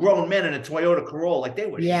two grown men in a Toyota Corolla. Like, they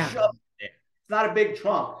were shoved. Not a big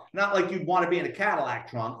trunk, not like you'd want to be in a Cadillac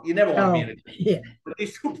trunk. You never want to be in a trunk. Yeah. But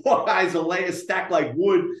these two poor guys are stacked like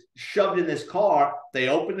wood, shoved in this car. They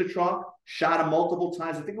opened the trunk, shot him multiple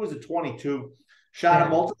times. I think it was a 22. Shot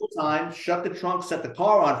him multiple times, shut the trunk, set the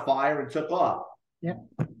car on fire, and took off. Yep.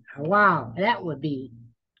 Wow, that would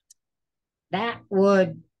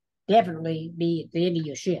definitely be at the end of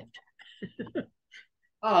your shift. Do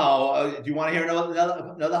you want to hear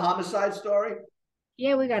another homicide story?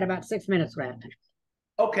 Yeah, we got about 6 minutes left.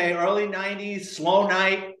 Okay, early 90s, slow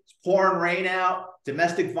night, it's pouring rain out,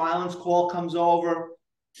 domestic violence call comes over,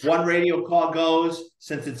 one radio call goes,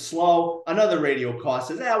 since it's slow, another radio call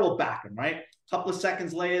says, we'll back him, right? A couple of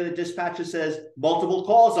seconds later, the dispatcher says, multiple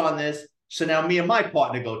calls on this, so now me and my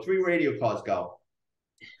partner go, 3 radio calls go.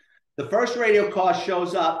 The first radio call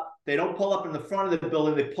shows up, they don't pull up in the front of the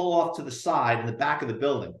building, they pull off to the side in the back of the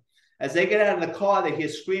building. As they get out of the car, they hear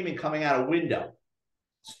screaming coming out a window.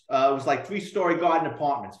 It was like 3-story garden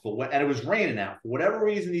apartments, and it was raining out. For whatever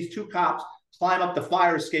reason, these two cops climb up the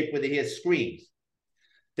fire escape where they hear screams.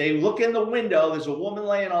 They look in the window. There's a woman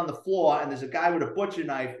laying on the floor, and there's a guy with a butcher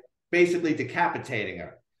knife basically decapitating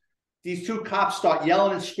her. These two cops start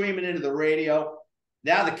yelling and screaming into the radio.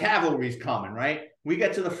 Now the cavalry's coming, right? We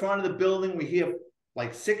get to the front of the building. We hear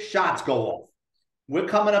like 6 shots go off. We're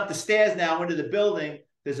coming up the stairs now into the building.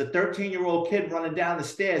 There's a 13-year-old kid running down the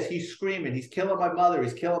stairs. He's screaming, he's killing my mother,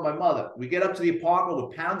 he's killing my mother. We get up to the apartment,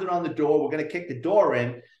 we're pounding on the door, we're going to kick the door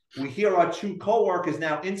in. We hear our 2 co-workers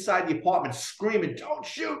now inside the apartment screaming, don't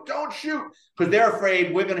shoot, because they're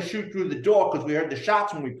afraid we're going to shoot through the door because we heard the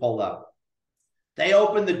shots when we pulled up. They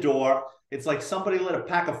open the door. It's like somebody lit a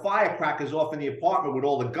pack of firecrackers off in the apartment with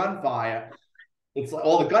all the gunfire. It's like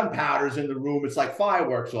all the gunpowder's in the room. It's like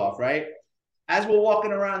fireworks off, right? As we're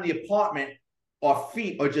walking around the apartment, our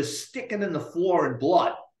feet are just sticking in the floor in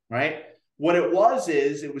blood, right? What it was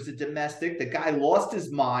a domestic. The guy lost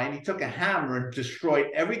his mind. He took a hammer and destroyed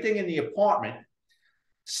everything in the apartment,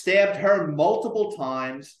 stabbed her multiple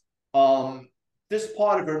times. This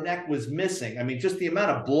part of her neck was missing. I mean, just the amount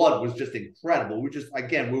of blood was just incredible. We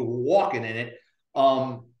were walking in it.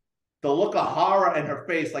 The look of horror in her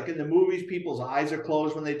face, like in the movies, people's eyes are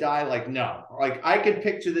closed when they die. Like, no. Like, I could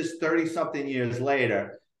picture this 30-something years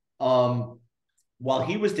later. While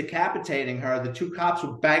he was decapitating her, the 2 cops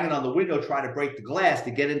were banging on the window trying to break the glass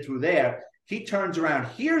to get in through there. He turns around,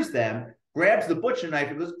 hears them, grabs the butcher knife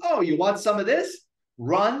and goes, oh, you want some of this?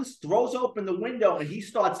 Runs, throws open the window, and he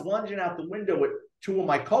starts lunging out the window with 2 of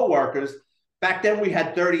my coworkers. Back then we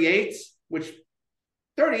had 38s, which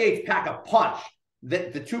 38s pack a punch.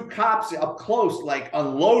 The 2 cops up close like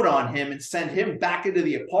unload on him and send him back into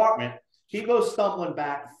the apartment. He goes stumbling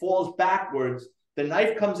back, falls backwards. The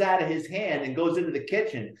knife comes out of his hand and goes into the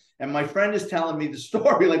kitchen. And my friend is telling me the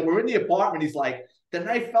story. Like, we're in the apartment. He's like, the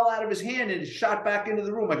knife fell out of his hand and it shot back into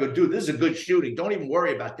the room. I go, dude, this is a good shooting. Don't even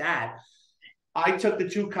worry about that. I took the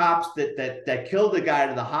two cops that killed the guy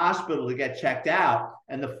to the hospital to get checked out.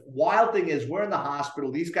 And the wild thing is, we're in the hospital.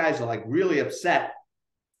 These guys are like really upset.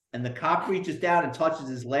 And the cop reaches down and touches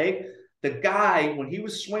his leg. The guy, when he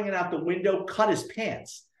was swinging out the window, cut his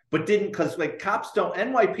pants, but didn't, because like cops don't,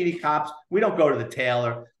 NYPD cops, we don't go to the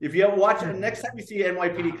tailor. If you ever watch it, next time you see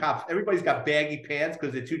NYPD cops, everybody's got baggy pants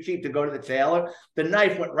because they're too cheap to go to the tailor. The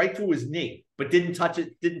knife went right through his knee, but didn't touch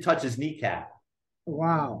his kneecap.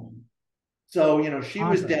 Wow. So, you know, she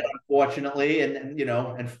was dead, unfortunately, and you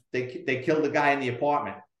know, and they killed the guy in the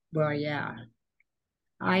apartment. Well, yeah.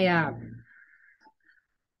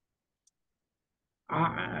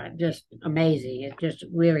 Just amazing. It's just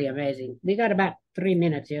really amazing. We got about 3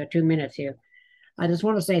 minutes here, 2 minutes here. I just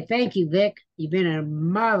want to say thank you, Vic. You've been a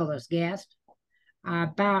marvelous guest.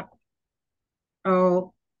 About a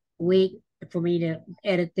week for me to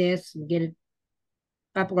edit this and get it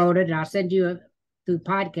uploaded, and I'll send you through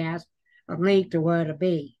podcast a link to where it'll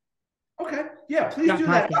be. Okay, yeah, please Not do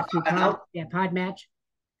podcast, that. Podmatch,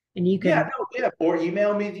 and you can or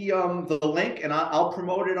email me the link, and I'll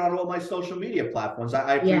promote it on all my social media platforms.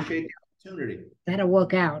 I appreciate the opportunity. That'll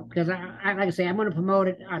work out because I like I say, I'm going to promote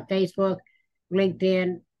it on Facebook,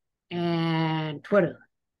 LinkedIn, and Twitter.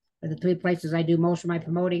 Are the 3 places I do most of my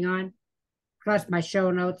promoting on. Plus, my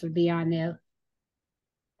show notes will be on there.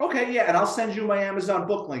 Okay, yeah, and I'll send you my Amazon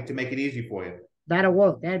book link to make it easy for you. That'll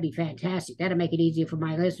work. That'd be fantastic. That'll make it easier for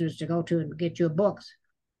my listeners to go to and get your books.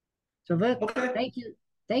 So, Vic, thank you.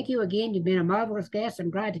 Thank you again. You've been a marvelous guest. I'm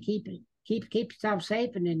glad to keep yourself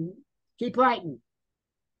safe and then keep writing.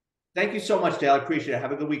 Thank you so much, Dale. I appreciate it.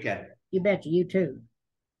 Have a good weekend. You betcha. You too.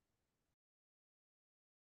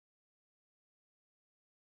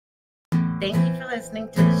 Thank you for listening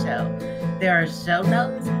to the show. There are show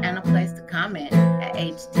notes and a place to comment at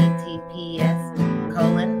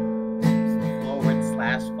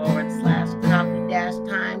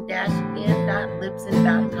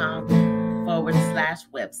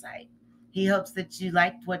He hopes that you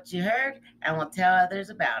liked what you heard and will tell others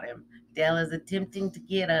about him. Dale is attempting to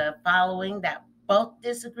get a following that both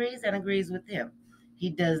disagrees and agrees with him. He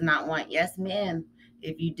does not want yes men.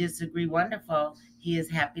 If you disagree, wonderful. He is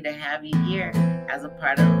happy to have you here as a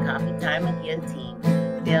part of the Coffee Time Again team.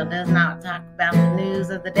 Dale does not talk about the news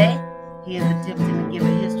of the day. He is attempting to give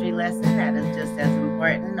a history lesson that is just as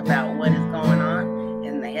important about what is going on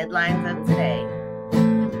in the headlines of today.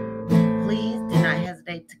 Please do not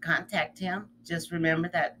hesitate to contact him. Just remember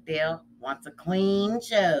that Dale wants a clean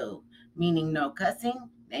show, meaning no cussing,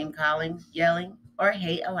 name calling, yelling, or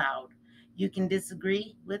hate allowed. You can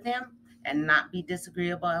disagree with him and not be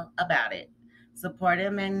disagreeable about it. Support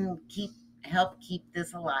him and help keep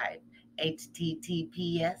this alive.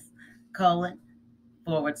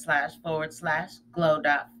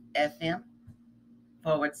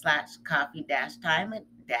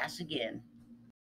 https://glow.fm/coffee-time-again.